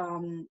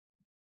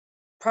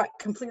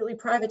completely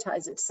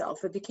privatize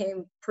itself. It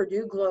became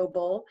Purdue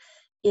Global.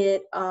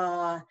 It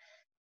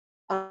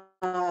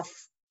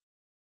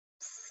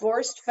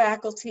forced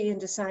faculty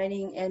into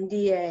signing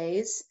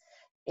NDAs.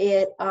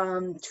 It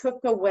took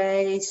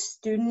away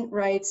student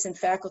rights and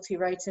faculty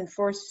rights and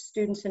forced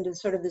students into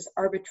sort of this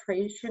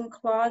arbitration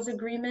clause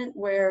agreement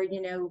where,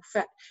 you know,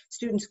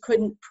 students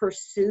couldn't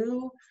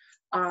pursue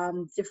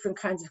different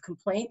kinds of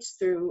complaints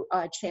through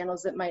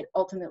channels that might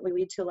ultimately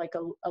lead to like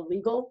a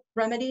legal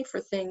remedy for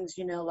things,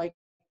 you know, like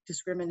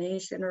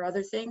discrimination or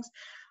other things.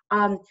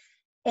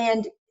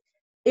 And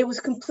it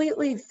was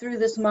completely through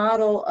this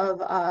model of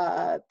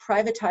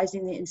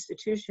privatizing the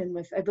institution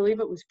with, I believe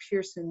it was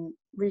Pearson.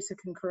 Risa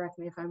can correct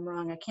me if I'm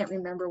wrong. I can't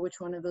remember which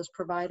one of those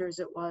providers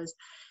it was.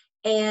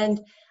 And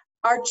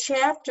our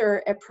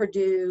chapter at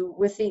Purdue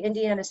with the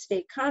Indiana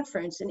State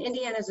Conference, and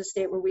Indiana is a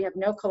state where we have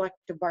no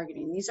collective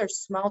bargaining. These are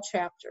small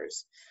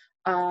chapters.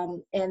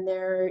 And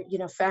they're, you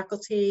know,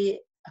 faculty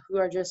who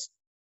are just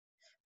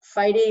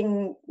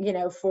fighting, you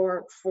know,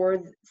 for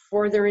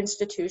their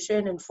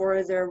institution and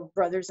for their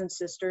brothers and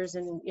sisters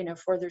and, you know,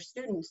 for their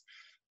students.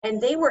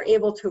 And they were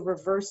able to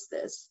reverse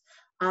this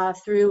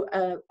through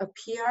a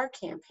PR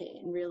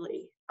campaign,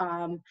 really.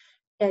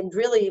 And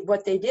really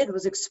what they did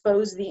was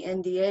expose the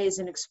NDAs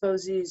and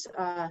expose these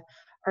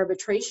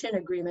arbitration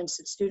agreements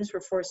that students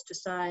were forced to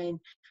sign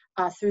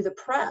through the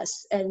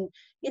press. And,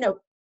 you know,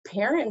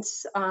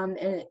 parents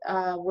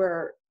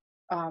were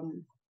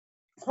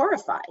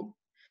horrified.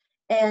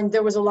 And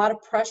there was a lot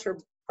of pressure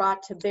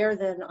brought to bear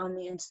then on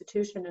the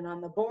institution and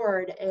on the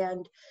board.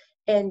 And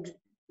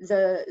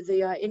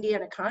the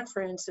Indiana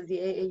conference of the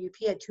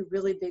AAUP had two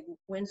really big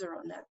wins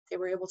around that. They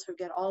were able to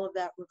get all of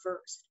that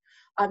reversed.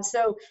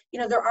 So, you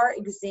know, there are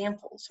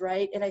examples,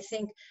 right? And I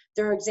think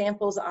there are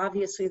examples,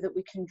 obviously, that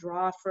we can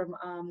draw from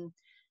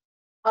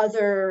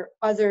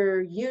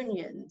other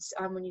unions.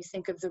 When you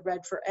think of the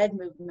Red for Ed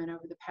movement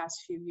over the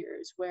past few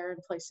years, where in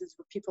places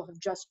where people have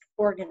just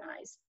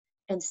organized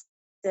and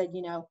said,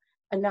 you know,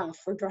 enough,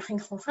 we're drawing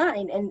a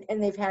line,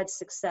 and they've had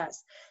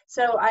success.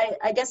 So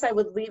I guess I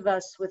would leave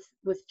us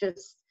with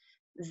just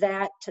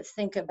that to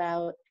think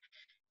about.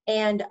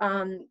 And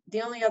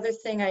the only other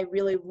thing I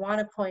really want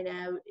to point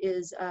out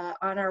is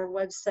on our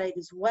website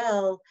as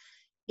well,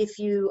 if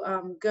you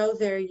go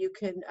there, you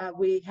can,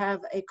 we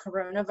have a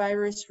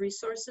coronavirus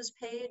resources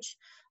page.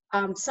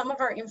 Some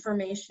of our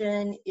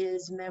information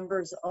is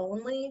members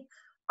only,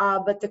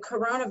 but the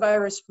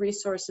coronavirus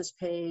resources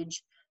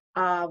page,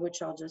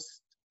 which I'll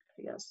just,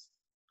 I guess,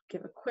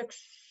 give a quick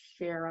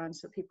share on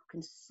so people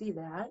can see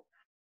that,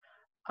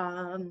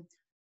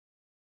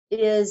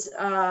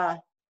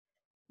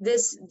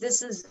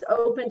 this is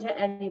open to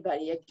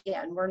anybody.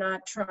 Again, we're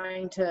not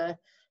trying to,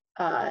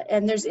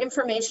 and there's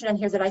information on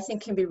here that I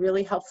think can be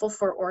really helpful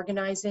for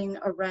organizing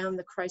around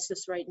the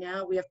crisis right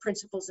now. We have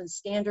principles and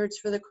standards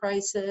for the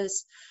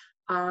crisis.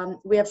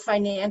 We have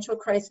financial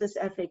crisis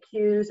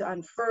FAQs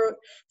on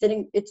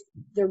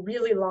they're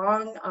really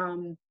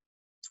long,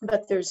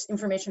 but there's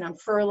information on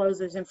furloughs,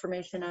 there's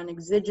information on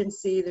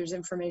exigency, there's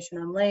information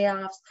on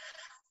layoffs.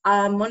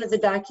 One of the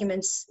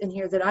documents in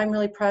here that I'm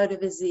really proud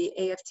of is the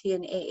AFT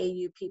and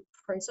AAUP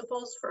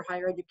principles for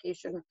higher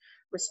education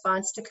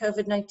response to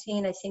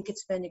COVID-19. I think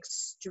it's been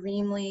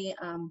extremely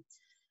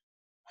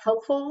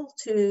helpful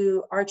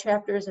to our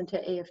chapters and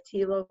to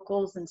AFT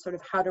locals and sort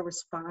of how to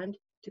respond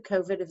to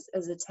COVID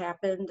as it's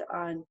happened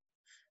on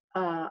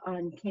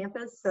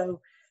campus.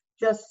 So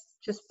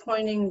just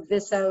pointing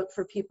this out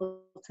for people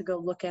to go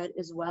look at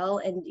as well.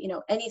 And, you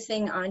know,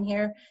 anything on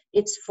here,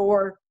 it's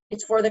for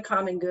the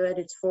common good.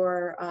 It's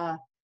for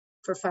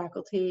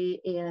faculty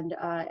and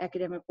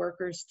academic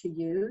workers to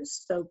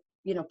use. So,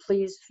 you know,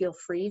 please feel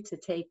free to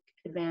take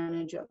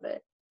advantage of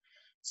it.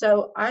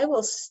 So I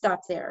will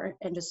stop there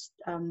and just,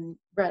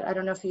 Brett, I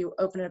don't know if you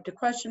open it up to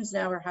questions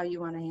now or how you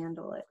want to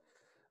handle it.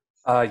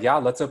 Yeah,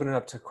 let's open it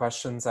up to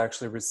questions. I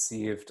actually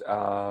received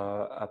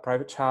a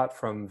private chat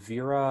from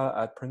Vera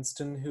at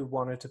Princeton who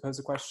wanted to pose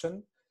a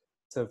question.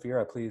 So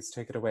Vera, please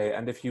take it away.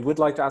 And if you would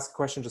like to ask a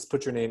question, just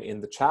put your name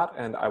in the chat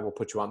and I will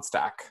put you on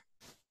stack.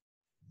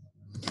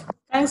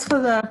 Thanks for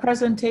the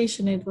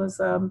presentation. It was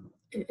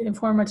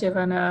informative,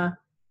 and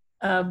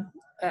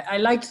I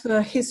liked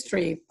the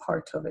history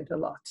part of it a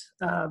lot.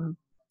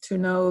 To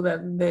know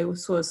that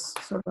this was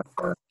sort of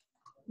a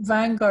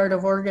vanguard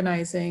of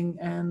organizing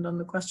and on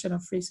the question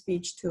of free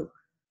speech too.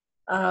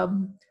 But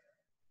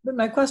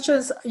my question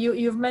is,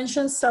 you've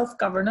mentioned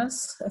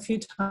self-governance a few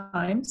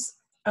times.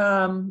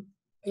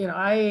 You know,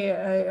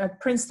 at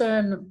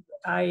Princeton,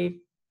 I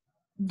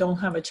don't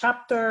have a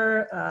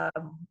chapter.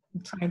 I'm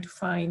trying to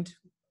find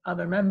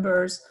other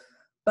members,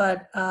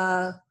 but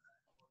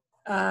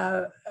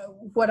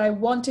what I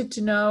wanted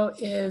to know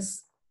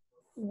is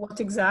what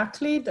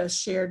exactly does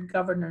shared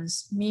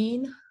governance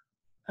mean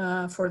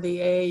for the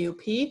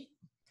AAUP?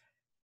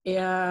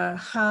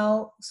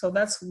 So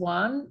that's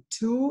one.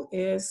 Two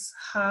is,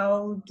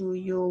 how do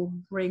you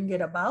bring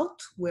it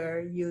about where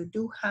you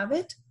do have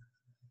it?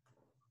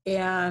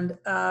 And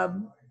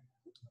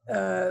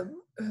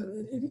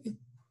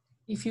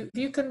if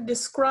you can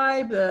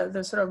describe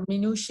the sort of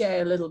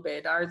minutiae a little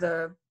bit, are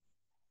there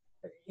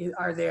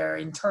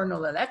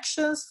internal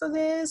elections for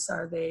this?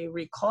 Are they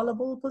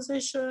recallable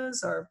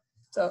positions? Or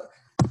so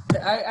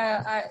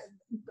I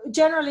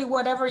generally,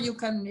 whatever you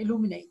can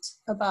illuminate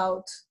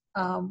about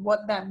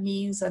what that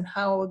means and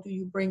how do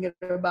you bring it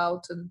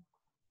about, and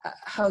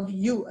how do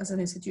you as an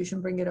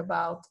institution bring it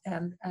about,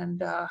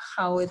 and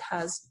how it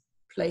has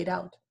played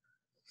out.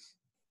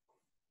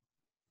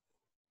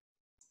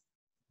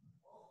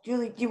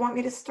 Julie, do you want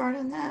me to start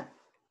on that?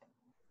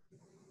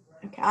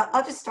 Okay,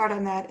 I'll just start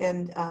on that,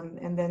 and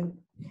then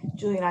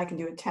Julie and I can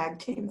do a tag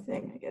team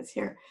thing, I guess,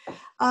 here.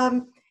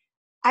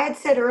 I had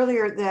said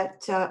earlier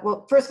that,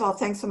 well, first of all,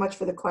 thanks so much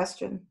for the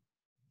question.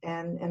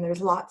 And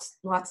there's lots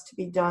to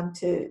be done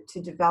to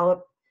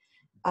develop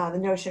the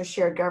notion of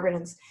shared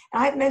governance.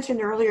 And I had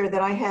mentioned earlier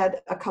that I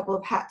had a couple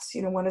of hats.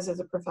 You know, one is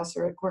as a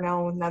professor at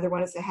Cornell, and another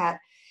one is a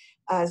hat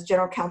as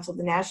general counsel of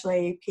the National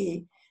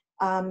AAUP.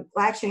 I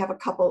actually have a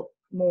couple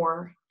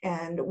more,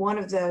 and one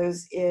of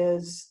those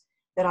is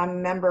that I'm a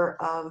member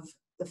of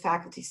the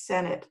Faculty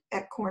Senate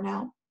at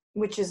Cornell,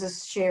 which is a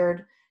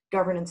shared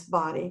governance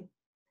body.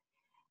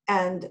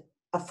 And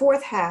a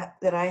fourth hat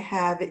that I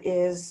have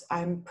is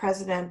I'm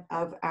president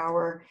of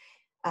our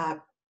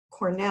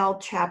Cornell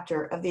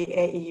chapter of the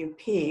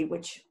AAUP,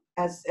 which,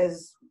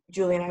 as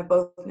Julie and I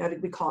both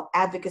noted, we call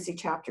advocacy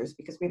chapters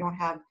because we don't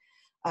have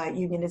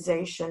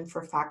unionization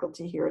for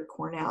faculty here at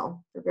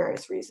Cornell for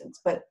various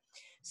reasons. But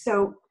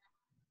so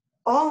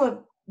all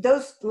of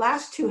those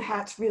last two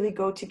hats really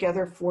go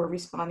together for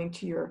responding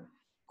to your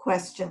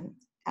question.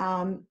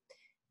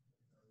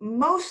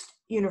 Most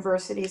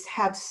universities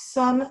have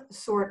some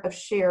sort of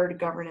shared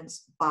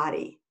governance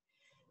body.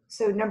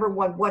 So number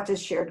one, what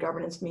does shared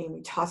governance mean?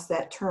 We toss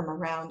that term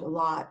around a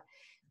lot.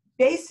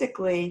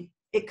 Basically,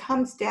 it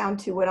comes down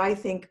to what I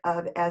think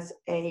of as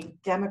a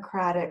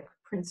democratic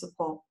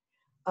principle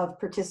of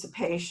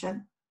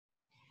participation.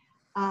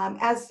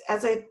 As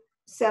I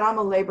said, I'm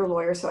a labor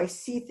lawyer, so I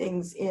see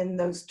things in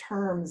those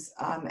terms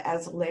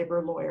as a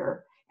labor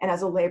lawyer and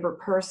as a labor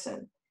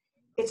person.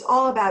 It's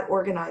all about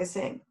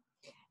organizing.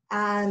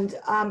 And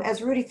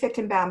as Rudy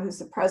Fichtenbaum, who's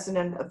the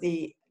president of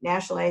the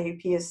National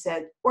AAUP, has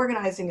said,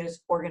 organizing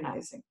is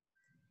organizing.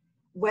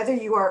 Whether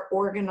you are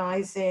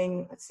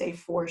organizing, let's say,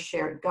 for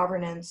shared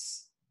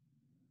governance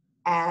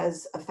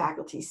as a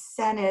faculty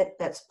senate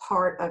that's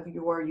part of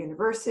your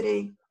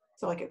university,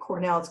 so like at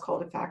Cornell, it's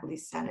called a faculty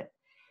senate,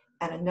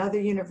 and another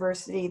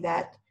university,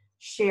 that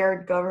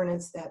shared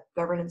governance, that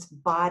governance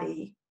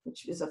body,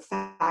 which is a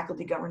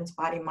faculty governance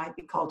body, might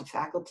be called a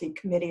faculty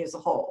committee as a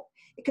whole.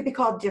 It could be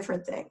called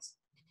different things.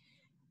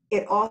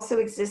 It also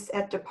exists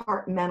at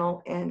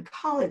departmental and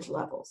college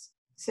levels.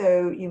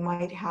 So you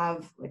might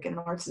have like an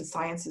arts and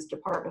sciences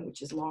department,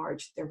 which is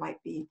large. There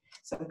might be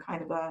some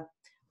kind of a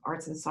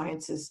arts and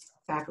sciences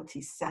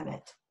faculty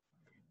senate.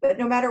 But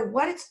no matter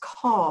what it's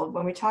called,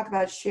 when we talk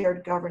about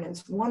shared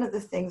governance, one of the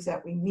things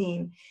that we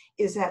mean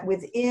is that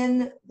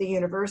within the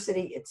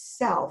university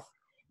itself,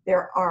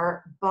 there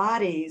are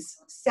bodies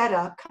set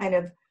up, kind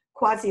of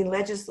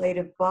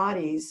quasi-legislative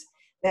bodies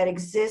that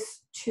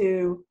exist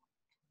to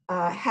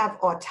have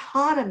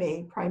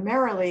autonomy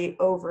primarily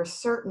over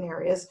certain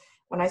areas.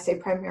 When I say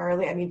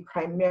primarily, I mean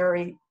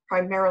primarily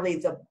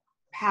the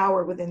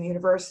power within the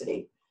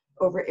university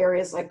over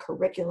areas like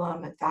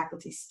curriculum and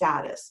faculty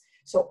status.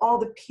 So all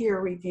the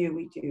peer review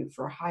we do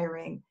for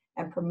hiring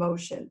and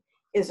promotion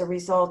is a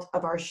result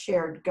of our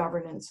shared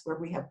governance, where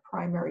we have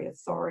primary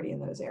authority in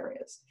those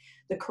areas.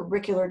 The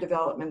curricular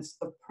developments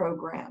of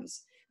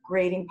programs,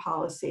 grading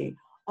policy,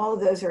 all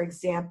of those are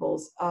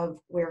examples of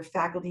where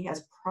faculty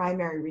has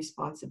primary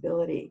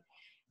responsibility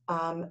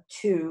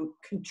to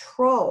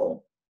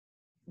control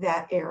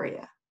that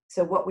area.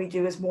 So what we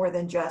do is more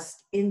than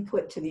just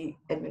input to the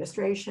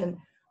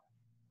administration.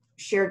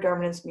 Shared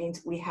governance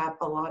means we have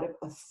a lot of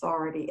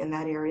authority in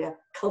that area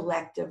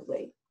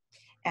collectively.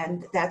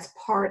 And that's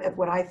part of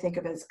what I think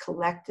of as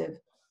collective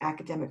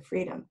academic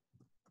freedom.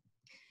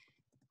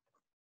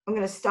 I'm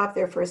going to stop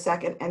there for a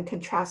second and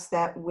contrast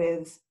that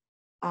with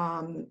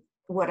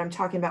what I'm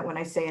talking about when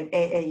I say an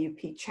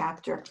AAUP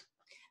chapter.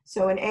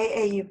 So an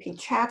AAUP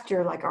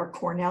chapter, like our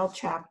Cornell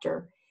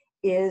chapter,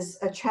 is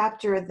a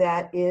chapter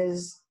that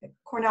is,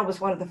 Cornell was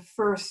one of the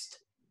first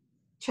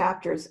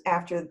chapters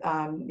after the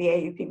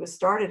AAUP was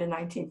started in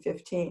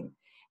 1915.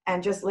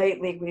 And just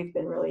lately, we've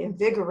been really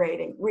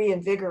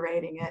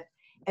reinvigorating it.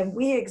 And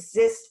we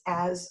exist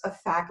as a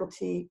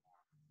faculty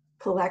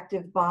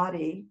collective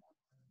body,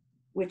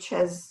 which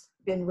has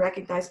been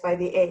recognized by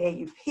the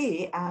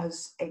AAUP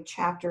as a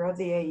chapter of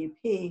the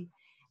AAUP.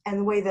 And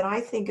the way that I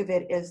think of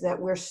it is that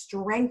we're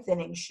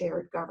strengthening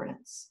shared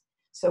governance.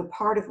 So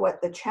part of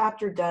what the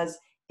chapter does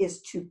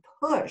is to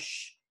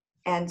push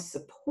and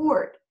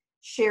support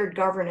shared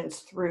governance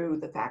through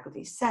the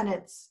faculty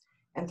senates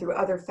and through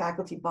other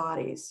faculty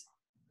bodies.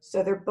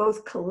 So they're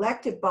both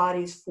collective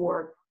bodies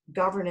for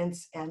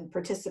governance and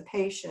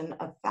participation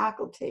of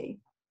faculty.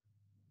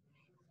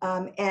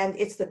 And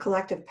it's the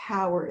collective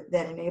power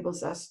that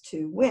enables us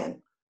to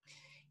win.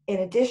 In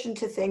addition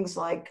to things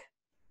like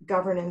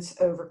governance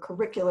over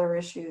curricular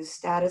issues,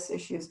 status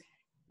issues,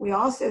 we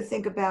also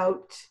think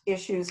about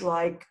issues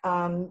like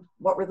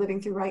what we're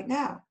living through right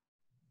now.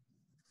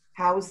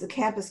 How is the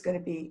campus going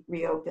to be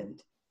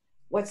reopened?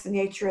 What's the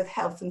nature of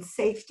health and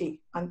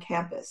safety on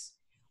campus?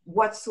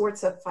 What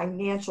sorts of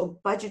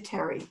financial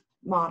budgetary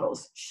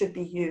models should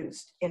be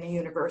used in a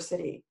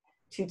university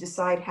to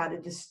decide how to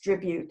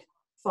distribute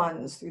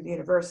funds through the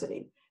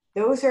university?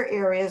 Those are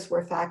areas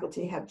where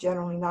faculty have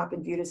generally not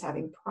been viewed as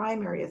having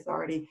primary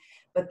authority,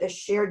 but the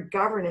shared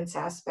governance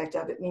aspect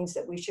of it means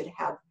that we should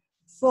have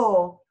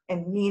full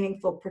and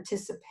meaningful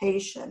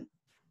participation,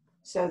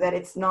 so that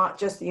it's not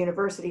just the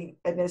university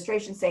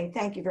administration saying,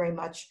 thank you very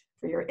much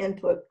for your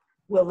input,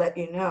 we'll let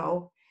you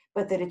know,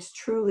 but that it's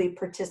truly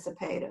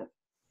participative.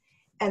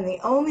 And the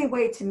only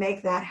way to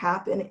make that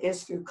happen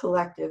is through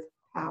collective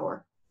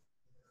power.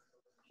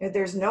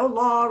 There's no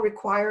law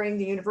requiring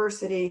the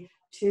university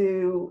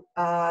to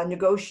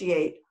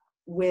negotiate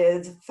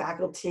with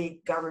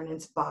faculty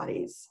governance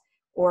bodies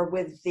or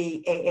with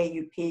the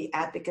AAUP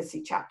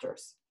advocacy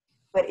chapters.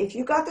 But if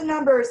you got the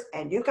numbers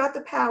and you got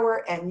the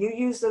power and you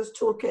use those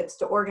toolkits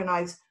to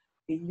organize,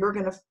 you're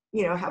going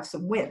to have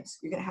some wins.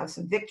 You're going to have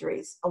some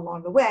victories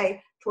along the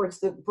way towards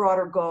the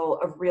broader goal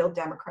of real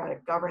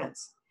democratic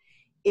governance.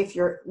 If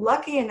you're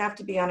lucky enough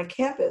to be on a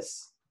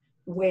campus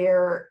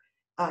where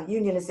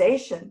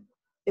unionization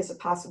is a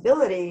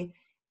possibility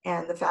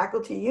and the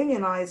faculty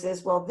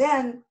unionizes, well,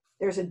 then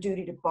there's a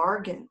duty to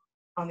bargain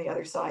on the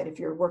other side if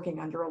you're working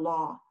under a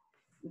law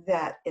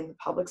that in the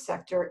public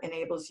sector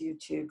enables you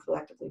to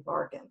collectively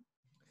bargain.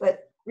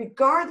 But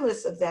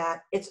regardless of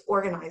that, it's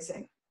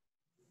organizing.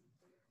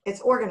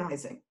 It's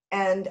organizing.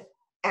 And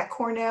at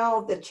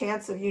Cornell, the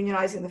chance of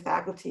unionizing the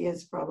faculty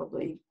is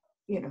probably,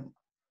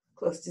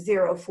 close to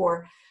zero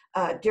for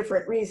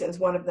different reasons.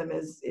 One of them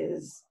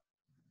is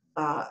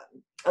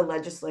a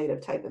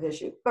legislative type of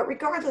issue. But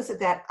regardless of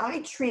that, I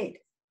treat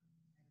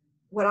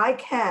what I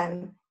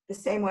can the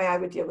same way I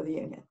would deal with a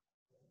union.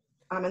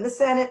 I'm in the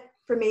Senate.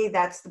 For me,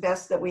 that's the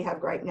best that we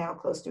have right now,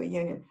 close to a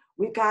union.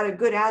 We've got a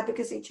good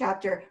advocacy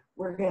chapter.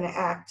 We're going to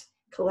act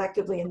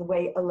collectively in the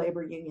way a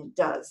labor union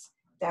does.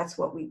 That's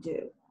what we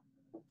do.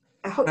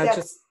 I hope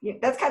that's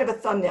kind of a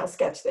thumbnail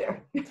sketch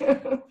there.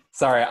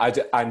 Sorry,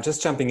 I'm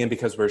just jumping in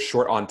because we're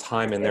short on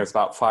time and there's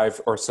about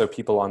 5 or so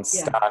people on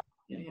staff.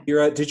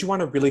 Ira, did you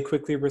want to really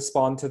quickly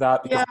respond to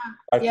that?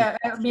 Yeah.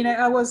 I mean,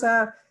 I was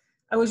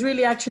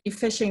really actually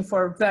fishing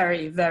for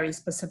very, very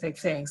specific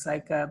things,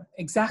 like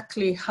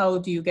exactly how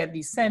do you get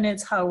these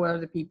senates? How are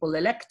the people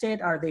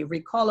elected? Are they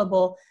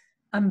recallable?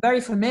 I'm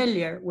very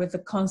familiar with the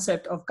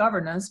concept of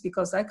governance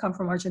because I come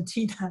from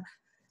Argentina.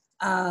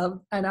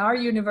 And our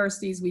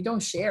universities, we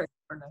don't share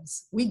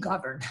governance, we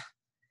govern.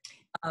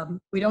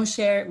 We don't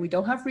share, we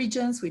don't have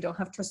regents, we don't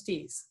have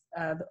trustees.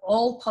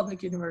 All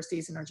public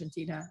universities in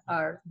Argentina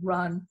are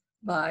run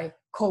by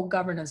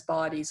co-governance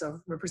bodies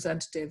of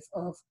representative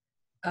of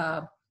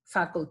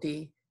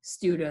faculty,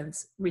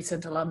 students,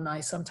 recent alumni,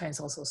 sometimes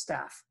also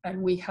staff.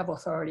 And we have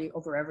authority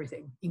over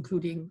everything,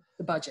 including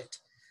the budget,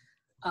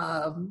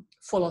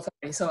 full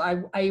authority. So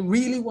I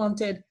really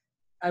wanted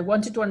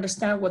to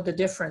understand what the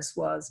difference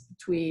was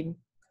between,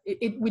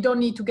 we don't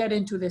need to get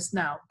into this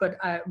now, but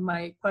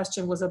my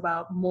question was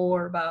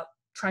more about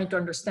trying to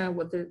understand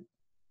what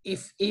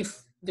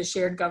if the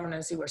shared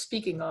governance you were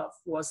speaking of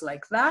was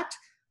like that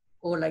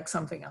or like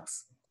something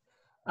else.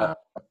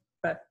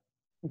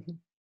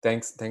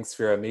 Thanks,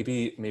 Vera.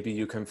 Maybe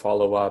you can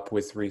follow up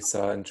with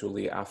Risa and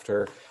Julie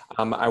after.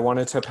 I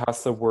wanted to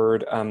pass the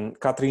word.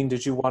 Catherine,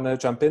 did you want to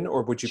jump in,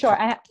 or would you? Sure,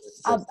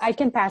 I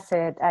can pass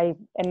it.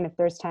 And if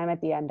there's time at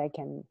the end, I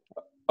can.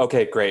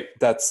 Okay, great.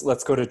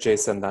 Let's go to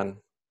Jason then.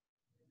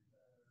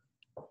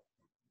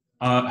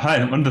 Hi,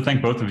 I wanted to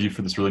thank both of you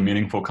for this really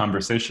meaningful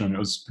conversation. It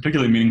was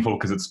particularly meaningful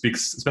because it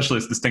speaks, especially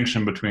its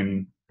distinction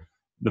between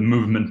the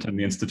movement and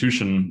the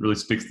institution really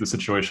speaks to the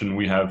situation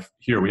we have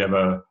here. We have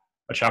a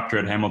chapter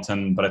at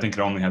Hamilton, but I think it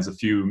only has a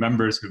few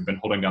members who've been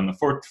holding down the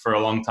fort for a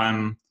long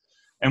time.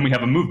 And we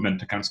have a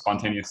movement, a kind of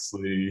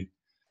spontaneously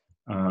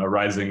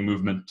arising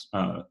movement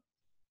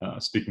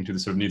speaking to the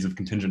sort of needs of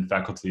contingent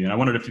faculty. And I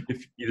wondered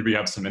if either of you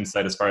have some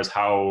insight as far as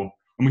how,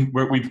 we've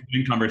been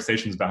in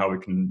conversations about how we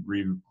can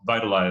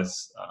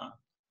revitalize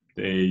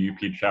the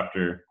AAUP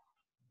chapter,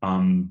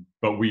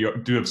 but we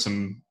do have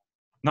some,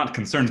 not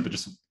concerns, but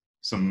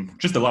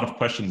just a lot of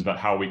questions about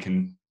how we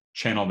can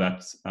channel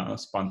that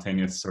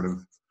spontaneous sort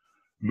of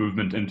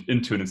movement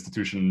into an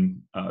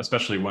institution,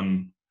 especially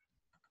when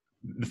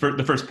the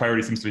first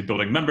priority seems to be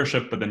building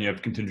membership, but then you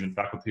have contingent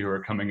faculty who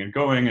are coming and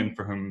going and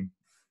for whom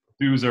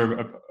dues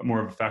are more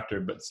of a factor.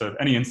 But so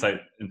any insight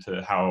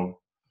into how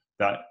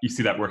that you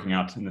see that working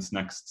out in this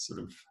next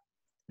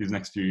these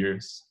next few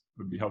years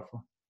would be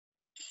helpful.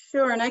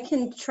 Sure, and I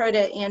can try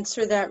to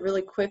answer that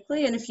really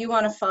quickly. And if you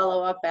want to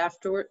follow up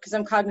afterward, because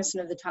I'm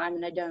cognizant of the time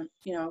and I don't,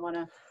 I want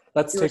to.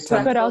 Let's take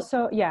 10. But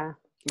also, yeah.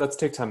 Let's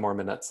take 10 more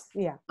minutes.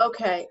 Yeah.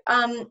 Okay.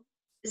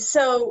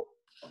 So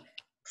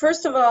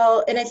first of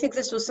all, and I think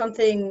this was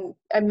something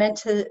I meant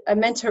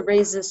to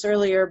raise this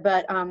earlier,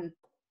 but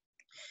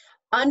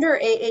under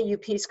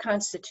AAUP's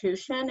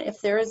constitution,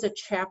 if there is a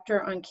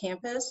chapter on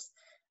campus,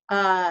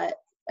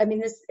 I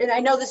mean, this, and I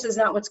know this is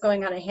not what's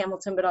going on in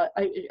Hamilton, but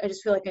I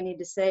just feel like I need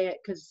to say it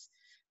because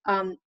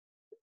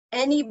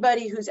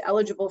anybody who's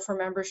eligible for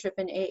membership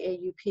in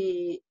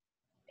AAUP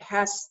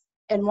has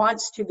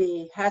to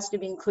be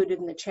included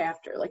in the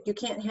chapter. Like, you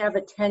can't have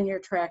a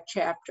tenure-track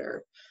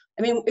chapter.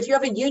 I mean, if you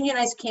have a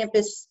unionized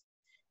campus,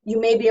 you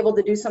may be able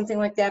to do something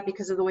like that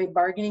because of the way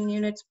bargaining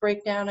units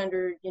break down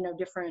under,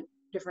 different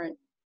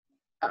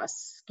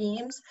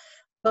schemes.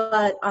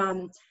 But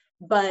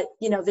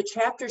the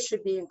chapter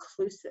should be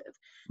inclusive.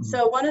 Mm-hmm.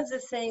 So one of the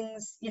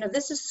things,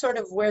 this is sort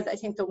of where I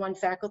think the One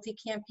Faculty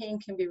campaign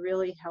can be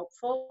really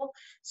helpful.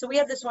 So we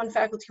have this One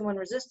Faculty, One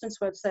Resistance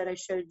website I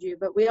showed you,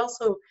 but we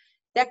also,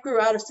 that grew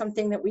out of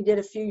something that we did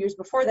a few years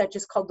before that,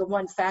 just called the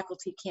One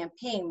Faculty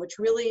campaign, which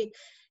really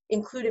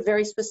included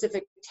very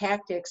specific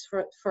tactics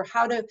for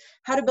how to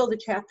build a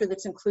chapter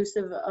that's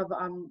inclusive of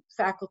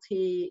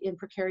faculty in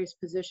precarious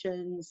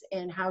positions,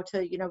 and how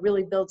to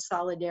really build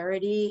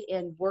solidarity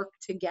and work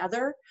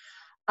together.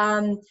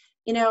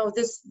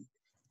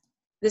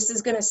 This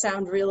is going to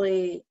sound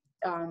really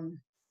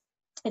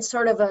it's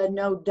sort of a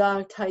no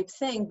duh type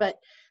thing, but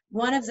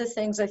one of the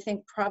things I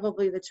think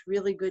probably that's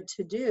really good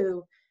to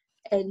do,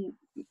 and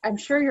I'm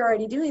sure you're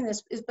already doing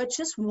this, but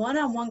just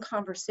one-on-one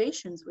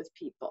conversations with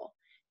people.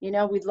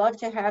 We'd love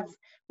to have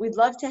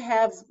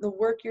the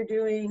work you're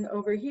doing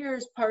over here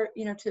as part,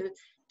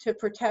 to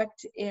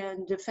protect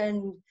and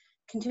defend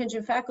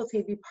contingent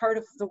faculty be part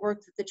of the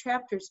work that the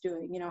chapter's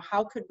doing.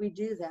 How could we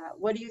do that?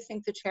 What do you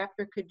think the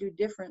chapter could do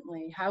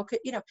differently? How could,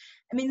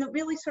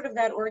 really sort of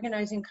that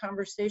organizing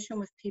conversation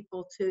with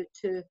people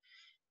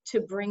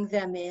to bring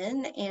them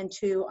in and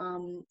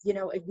to,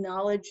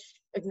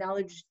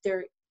 acknowledge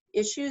their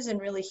issues and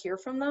really hear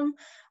from them.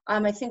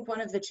 I think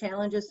one of the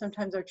challenges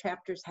sometimes our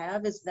chapters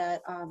have is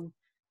that,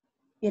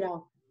 we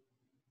don't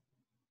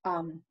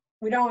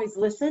always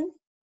listen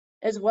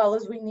as well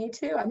as we need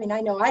to. I mean,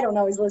 I know I don't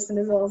always listen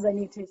as well as I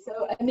need to.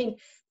 So,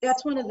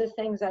 that's one of the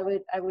things I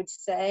would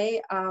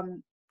say.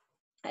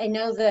 I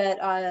know that,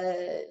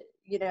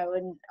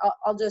 and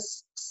I'll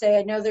just say,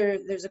 I know there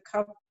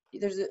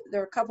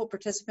are a couple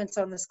participants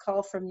on this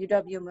call from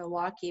UW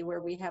Milwaukee,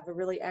 where we have a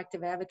really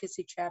active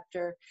advocacy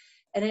chapter.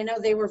 And I know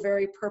they were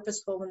very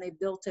purposeful when they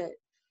built it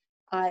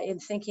in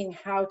thinking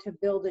how to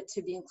build it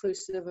to be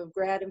inclusive of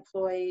grad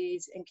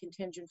employees and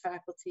contingent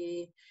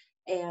faculty,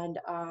 and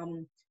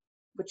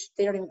which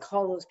they don't even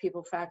call those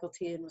people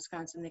faculty in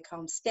Wisconsin, they call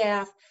them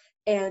staff,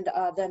 and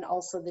then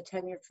also the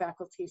tenured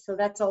faculty. So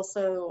that's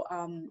also,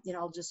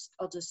 I'll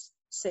just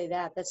say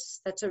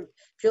that's if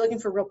you're looking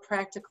for real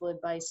practical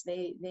advice,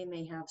 they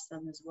may have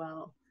some as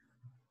well.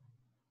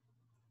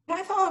 Can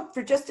I follow up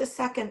for just a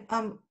second?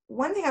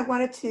 One thing I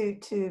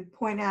wanted to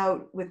point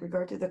out with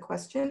regard to the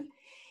question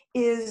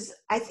is,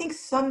 I think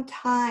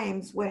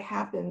sometimes what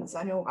happens,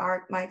 I know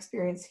my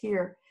experience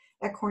here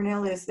at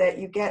Cornell is that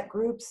you get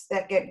groups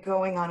that get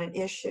going on an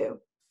issue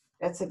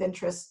that's of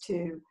interest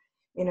to,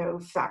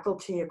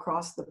 faculty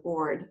across the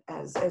board,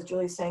 as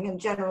Julie's saying, and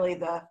generally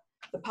the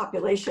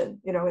population,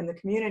 in the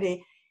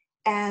community,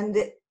 and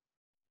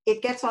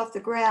it gets off the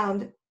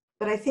ground.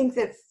 But I think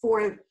that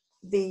for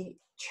the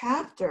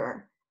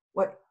chapter,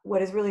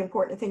 what is really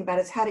important to think about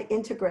is how to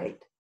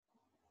integrate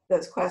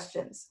those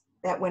questions,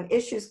 that when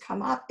issues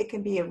come up, it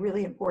can be a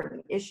really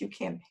important issue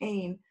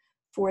campaign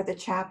for the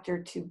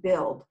chapter to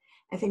build.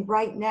 I think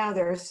right now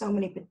there are so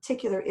many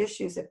particular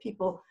issues that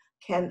people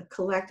can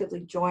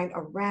collectively join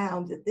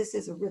around, that this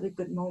is a really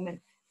good moment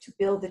to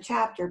build the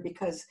chapter,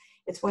 because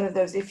it's one of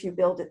those, if you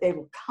build it, they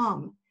will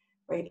come,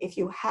 right? If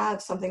you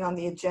have something on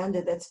the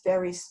agenda that's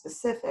very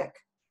specific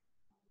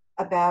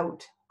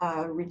about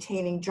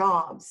retaining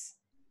jobs,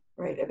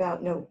 right?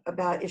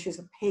 About issues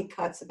of pay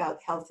cuts, about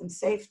health and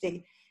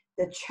safety,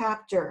 the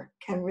chapter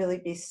can really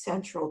be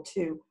central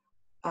to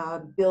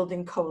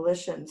building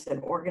coalitions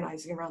and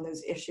organizing around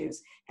those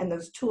issues. And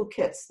those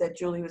toolkits that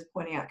Julie was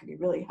pointing out can be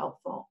really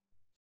helpful.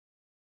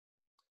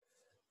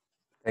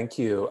 Thank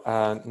you.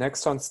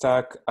 Next on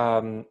stack,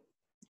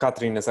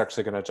 Katrin is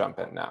actually going to jump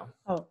in now.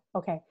 Oh,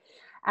 okay.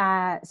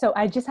 So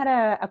I just had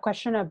a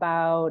question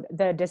about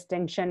the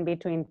distinction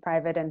between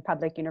private and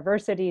public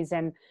universities.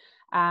 And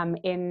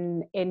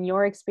in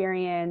your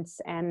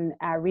experience, and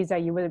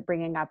Risa, you were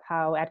bringing up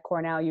how at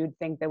Cornell you'd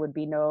think there would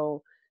be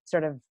no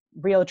sort of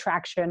real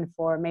traction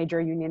for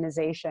major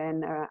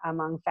unionization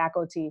among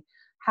faculty.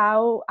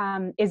 How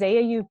is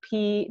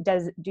AAUP,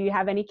 do you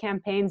have any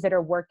campaigns that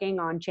are working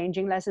on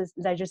changing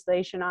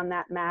legislation on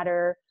that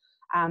matter?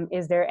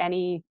 Is there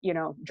any,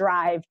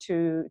 drive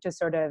to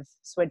sort of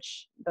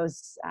switch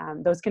those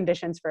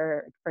conditions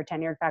for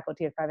tenured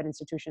faculty at private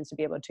institutions to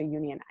be able to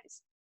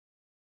unionize?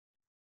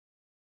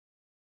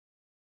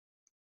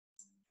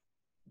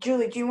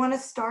 Julie, do you want to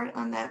start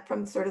on that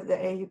from sort of the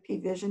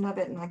AAUP vision of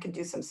it, and I can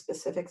do some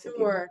specifics?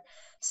 Sure.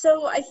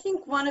 So I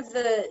think one of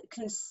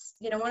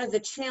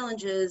the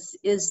challenges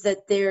is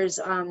that there's,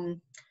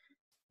 and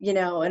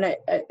I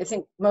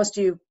think most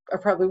of you are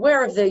probably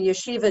aware of the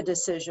yeshiva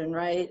decision,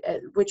 right?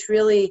 Which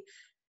really,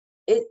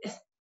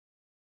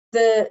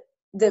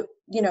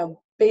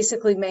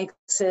 basically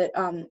makes it,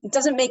 it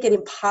doesn't make it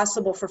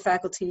impossible for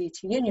faculty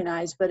to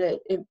unionize, but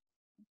it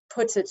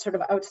puts it sort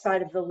of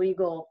outside of the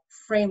legal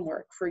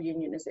framework for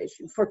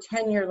unionization for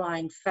tenure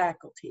line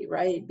faculty,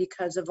 right?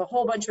 Because of a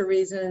whole bunch of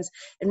reasons.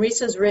 And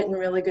Risa's written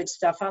really good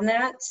stuff on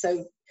that.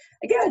 So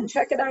again,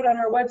 check it out on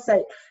our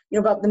website,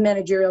 about the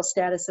managerial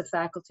status of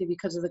faculty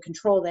because of the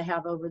control they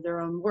have over their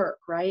own work,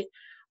 right?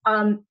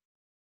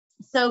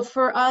 So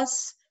for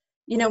us,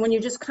 when you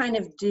just kind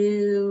of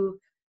do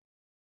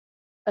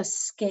a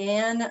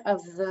scan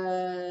of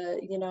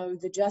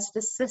the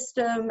justice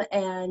system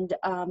and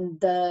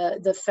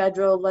the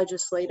federal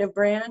legislative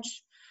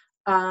branch,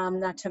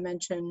 not to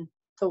mention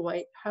the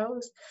White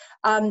House,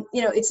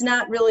 it's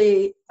not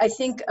really, I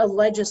think, a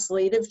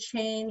legislative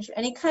change.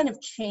 Any kind of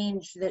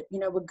change that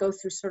would go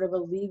through sort of a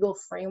legal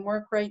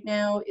framework right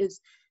now is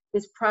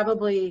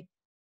probably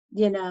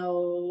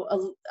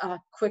a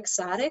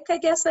quixotic, I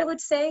guess I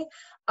would say.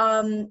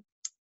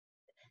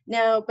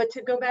 Now, but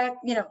to go back,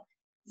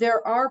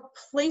 there are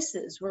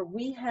places where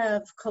we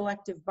have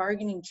collective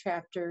bargaining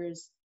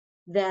chapters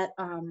that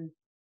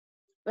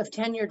of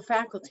tenured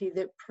faculty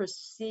that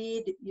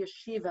precede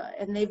yeshiva,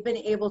 and they've been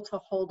able to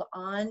hold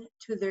on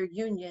to their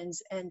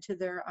unions and to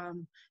their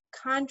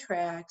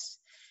contracts.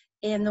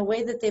 And the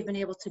way that they've been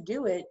able to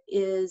do it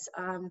is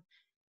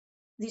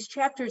these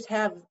chapters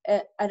have,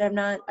 and I'm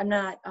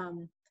not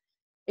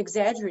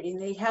exaggerating,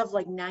 they have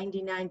like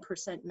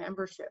 99%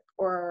 membership,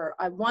 or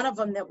one of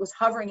them that was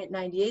hovering at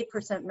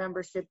 98%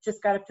 membership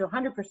just got up to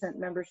 100%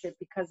 membership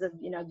because of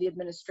the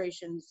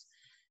administration's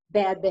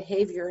bad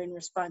behavior in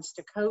response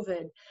to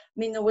COVID. I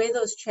mean, the way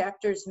those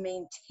chapters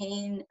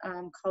maintain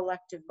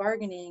collective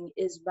bargaining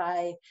is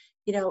by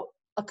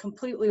a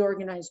completely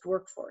organized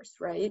workforce,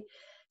 right?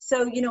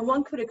 So,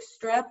 one could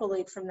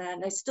extrapolate from that,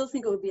 and I still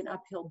think it would be an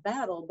uphill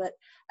battle, but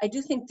I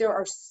do think there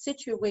are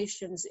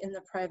situations in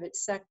the private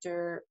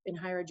sector in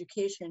higher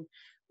education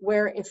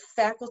where if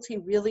faculty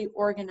really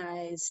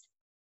organized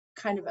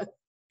kind of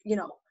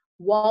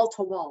wall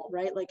to wall,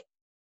 right? Like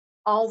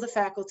all the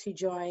faculty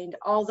joined,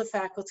 all the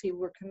faculty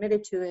were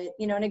committed to it,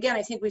 and again,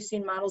 I think we've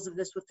seen models of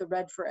this with the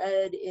Red for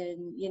Ed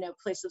in,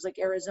 places like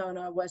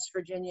Arizona, West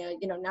Virginia,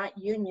 not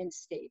union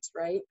states,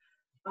 right?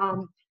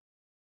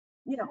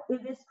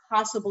 It is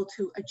possible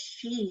to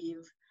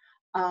achieve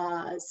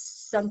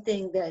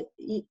something that,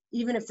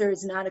 even if there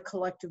is not a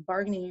collective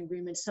bargaining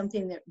agreement,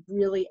 something that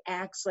really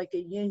acts like a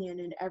union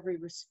in every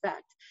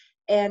respect.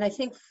 And I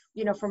think,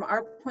 from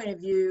our point of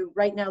view,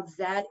 right now,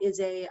 that is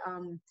a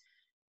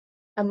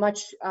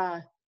much,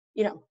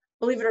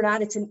 believe it or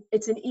not,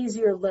 it's an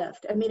easier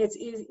lift. I mean, it's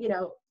easy,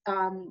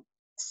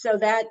 so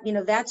that,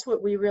 that's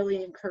what we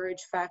really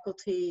encourage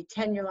faculty,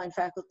 tenure line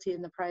faculty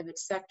in the private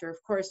sector.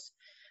 Of course,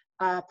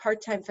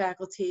 part-time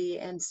faculty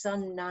and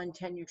some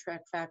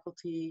non-tenure-track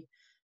faculty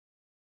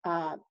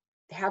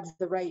have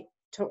the right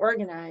to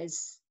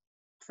organize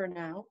for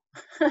now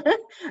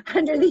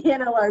under the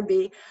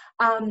NLRB,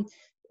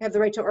 have the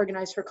right to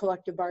organize for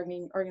collective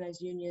bargaining,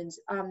 organize unions.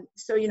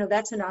 So,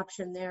 that's an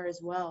option there as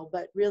well.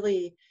 But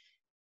really,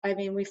 I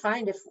mean, we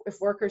find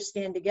if workers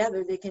stand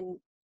together, they can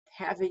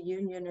have a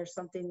union or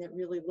something that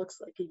really looks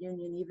like a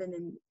union, even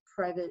in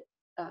private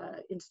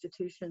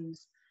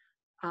institutions.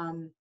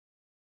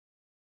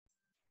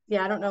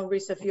 Yeah, I don't know,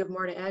 Risa, if you have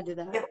more to add to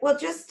that. Yeah, well,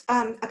 just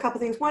a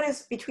couple things. One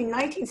is between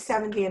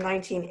 1970 and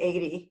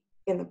 1980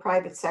 in the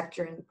private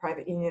sector and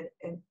private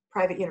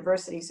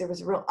universities, there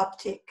was a real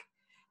uptick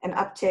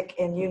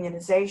in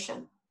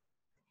unionization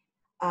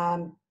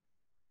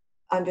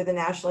under the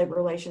National Labor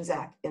Relations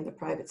Act in the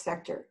private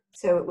sector.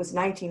 So it was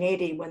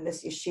 1980 when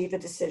this yeshiva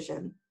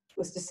decision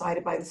was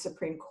decided by the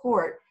Supreme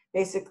Court,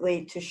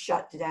 basically to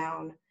shut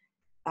down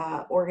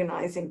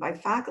organizing by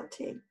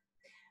faculty.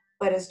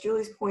 But as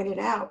Julie's pointed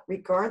out,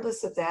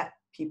 regardless of that,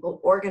 people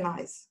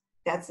organize.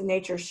 That's the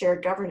nature of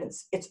shared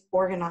governance. It's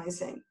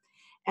organizing.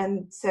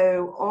 And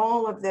so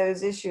all of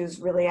those issues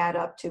really add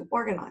up to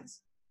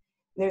organize.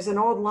 There's an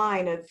old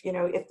line of,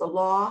 if the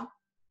law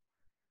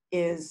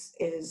is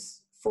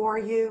for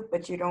you,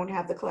 but you don't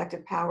have the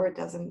collective power, it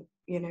doesn't,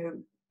 you're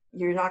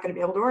not going to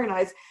be able to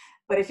organize.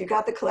 But if you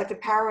got the collective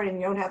power and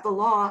you don't have the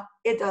law,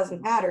 it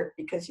doesn't matter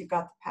because you've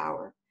got the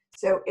power.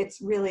 So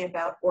it's really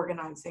about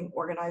organizing,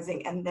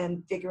 and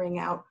then figuring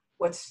out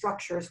what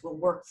structures will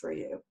work for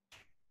you.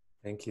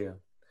 Thank you.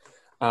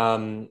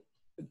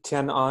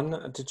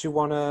 Tian-An, did you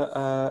want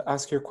to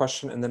ask your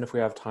question? And then if we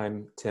have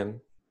time,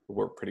 Tim,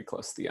 we're pretty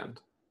close to the end.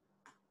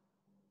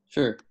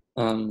 Sure.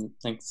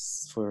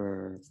 Thanks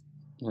for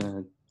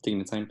taking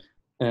the time.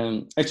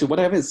 Actually, what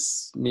I have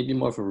is maybe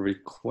more of a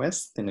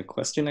request than a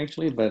question,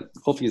 actually, but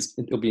hopefully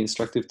it'll be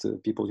instructive to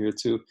people here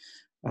too,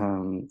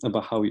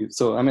 about how you.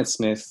 So I'm at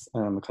Smith,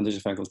 a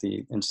contingent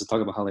faculty, and just to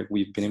talk about how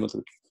we've been able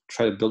to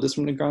try to build this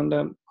from the ground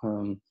up.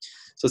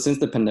 So since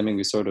the pandemic,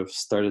 we sort of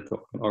started to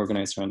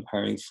organize around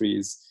hiring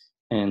freeze,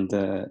 and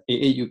the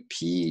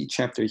AAUP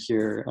chapter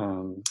here,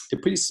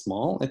 they're pretty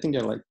small. I think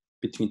they're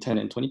between 10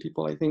 and 20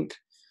 people, I think,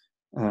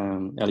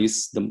 at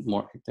least the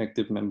more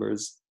active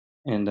members.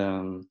 And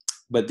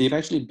but they've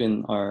actually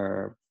been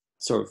our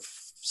sort of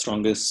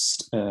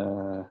strongest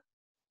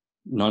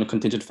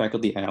non-contingent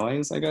faculty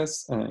allies, I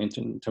guess,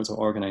 in terms of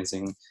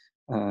organizing.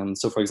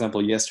 So for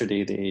example,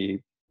 yesterday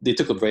they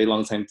took a very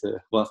long time to,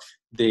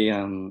 they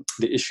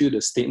issued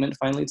a statement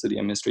finally to the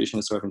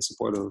administration sort of in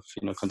support of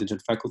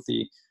contingent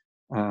faculty,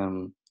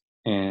 and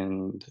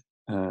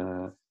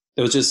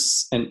it was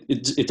just, and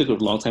it took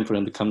a long time for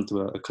them to come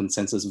to a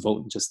consensus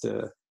vote just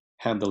to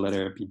have the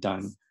letter be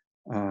done.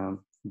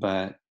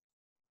 But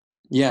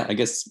yeah, I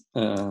guess,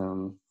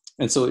 and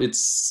so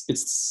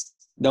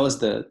that was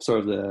the sort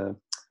of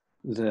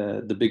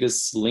the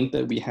biggest link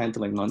that we had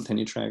to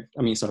non-tenure-track.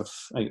 I mean,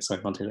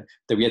 non-tenure,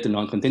 that we had to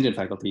non-contingent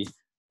faculty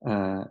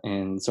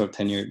and sort of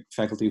tenured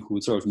faculty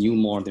who sort of knew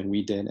more than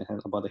we did and had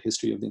about the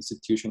history of the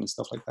institution and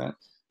stuff like that.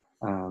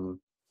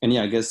 And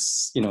yeah, I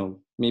guess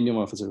maybe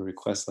more of as a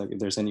request, if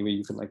there's any way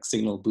you could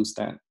signal boost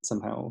that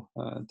somehow,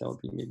 that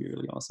would be maybe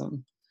really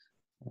awesome.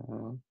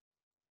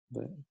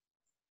 But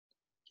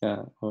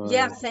yeah.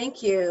 Yeah,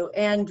 thank you.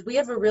 And we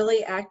have a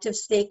really active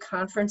state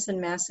conference in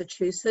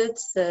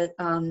Massachusetts that,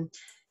 and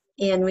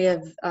we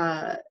have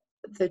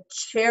the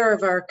chair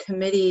of our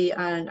committee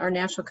on our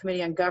National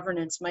Committee on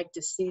Governance, Mike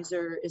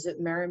DeCesar, is at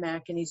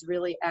Merrimack, and he's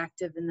really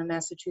active in the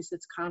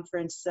Massachusetts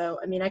conference. So,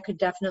 I mean, I could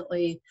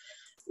definitely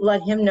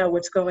let him know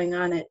what's going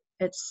on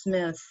at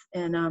Smith,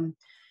 and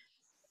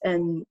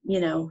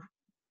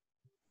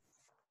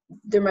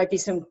there might be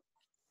some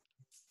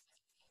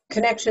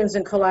connections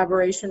and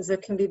collaborations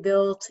that can be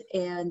built,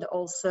 and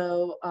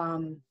also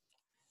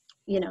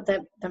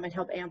that might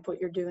help amp what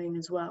you're doing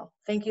as well.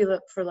 Thank you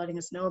for letting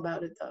us know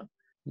about it, though.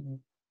 Mm-hmm.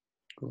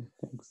 Cool,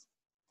 thanks.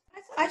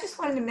 I just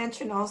wanted to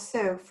mention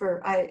also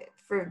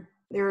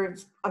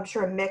there's, I'm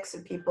sure, a mix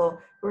of people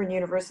who are in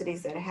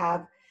universities that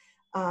have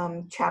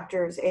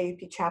chapters,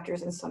 AAUP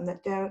chapters, and some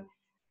that don't.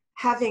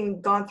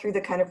 Having gone through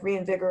the kind of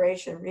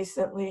reinvigoration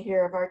recently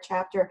here of our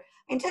chapter,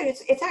 I can tell you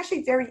it's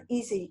actually very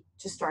easy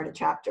to start a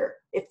chapter.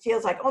 It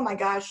feels like, oh my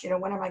gosh,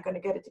 when am I going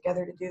to get it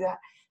together to do that?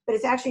 But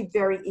it's actually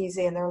very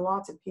easy, and there are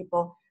lots of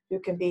people who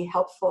can be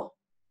helpful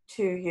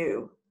to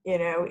you,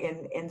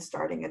 in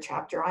starting a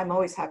chapter. I'm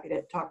always happy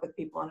to talk with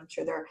people, and I'm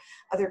sure there are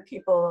other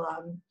people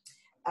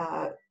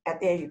at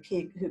the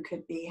AAUP who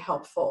could be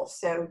helpful.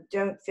 So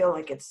don't feel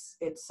like it's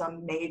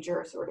some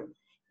major sort of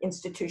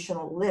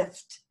institutional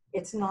lift.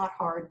 It's not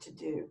hard to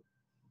do.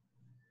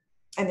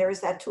 And there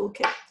is that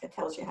toolkit that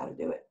tells you how to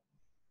do it.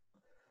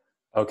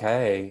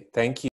 Okay, thank you.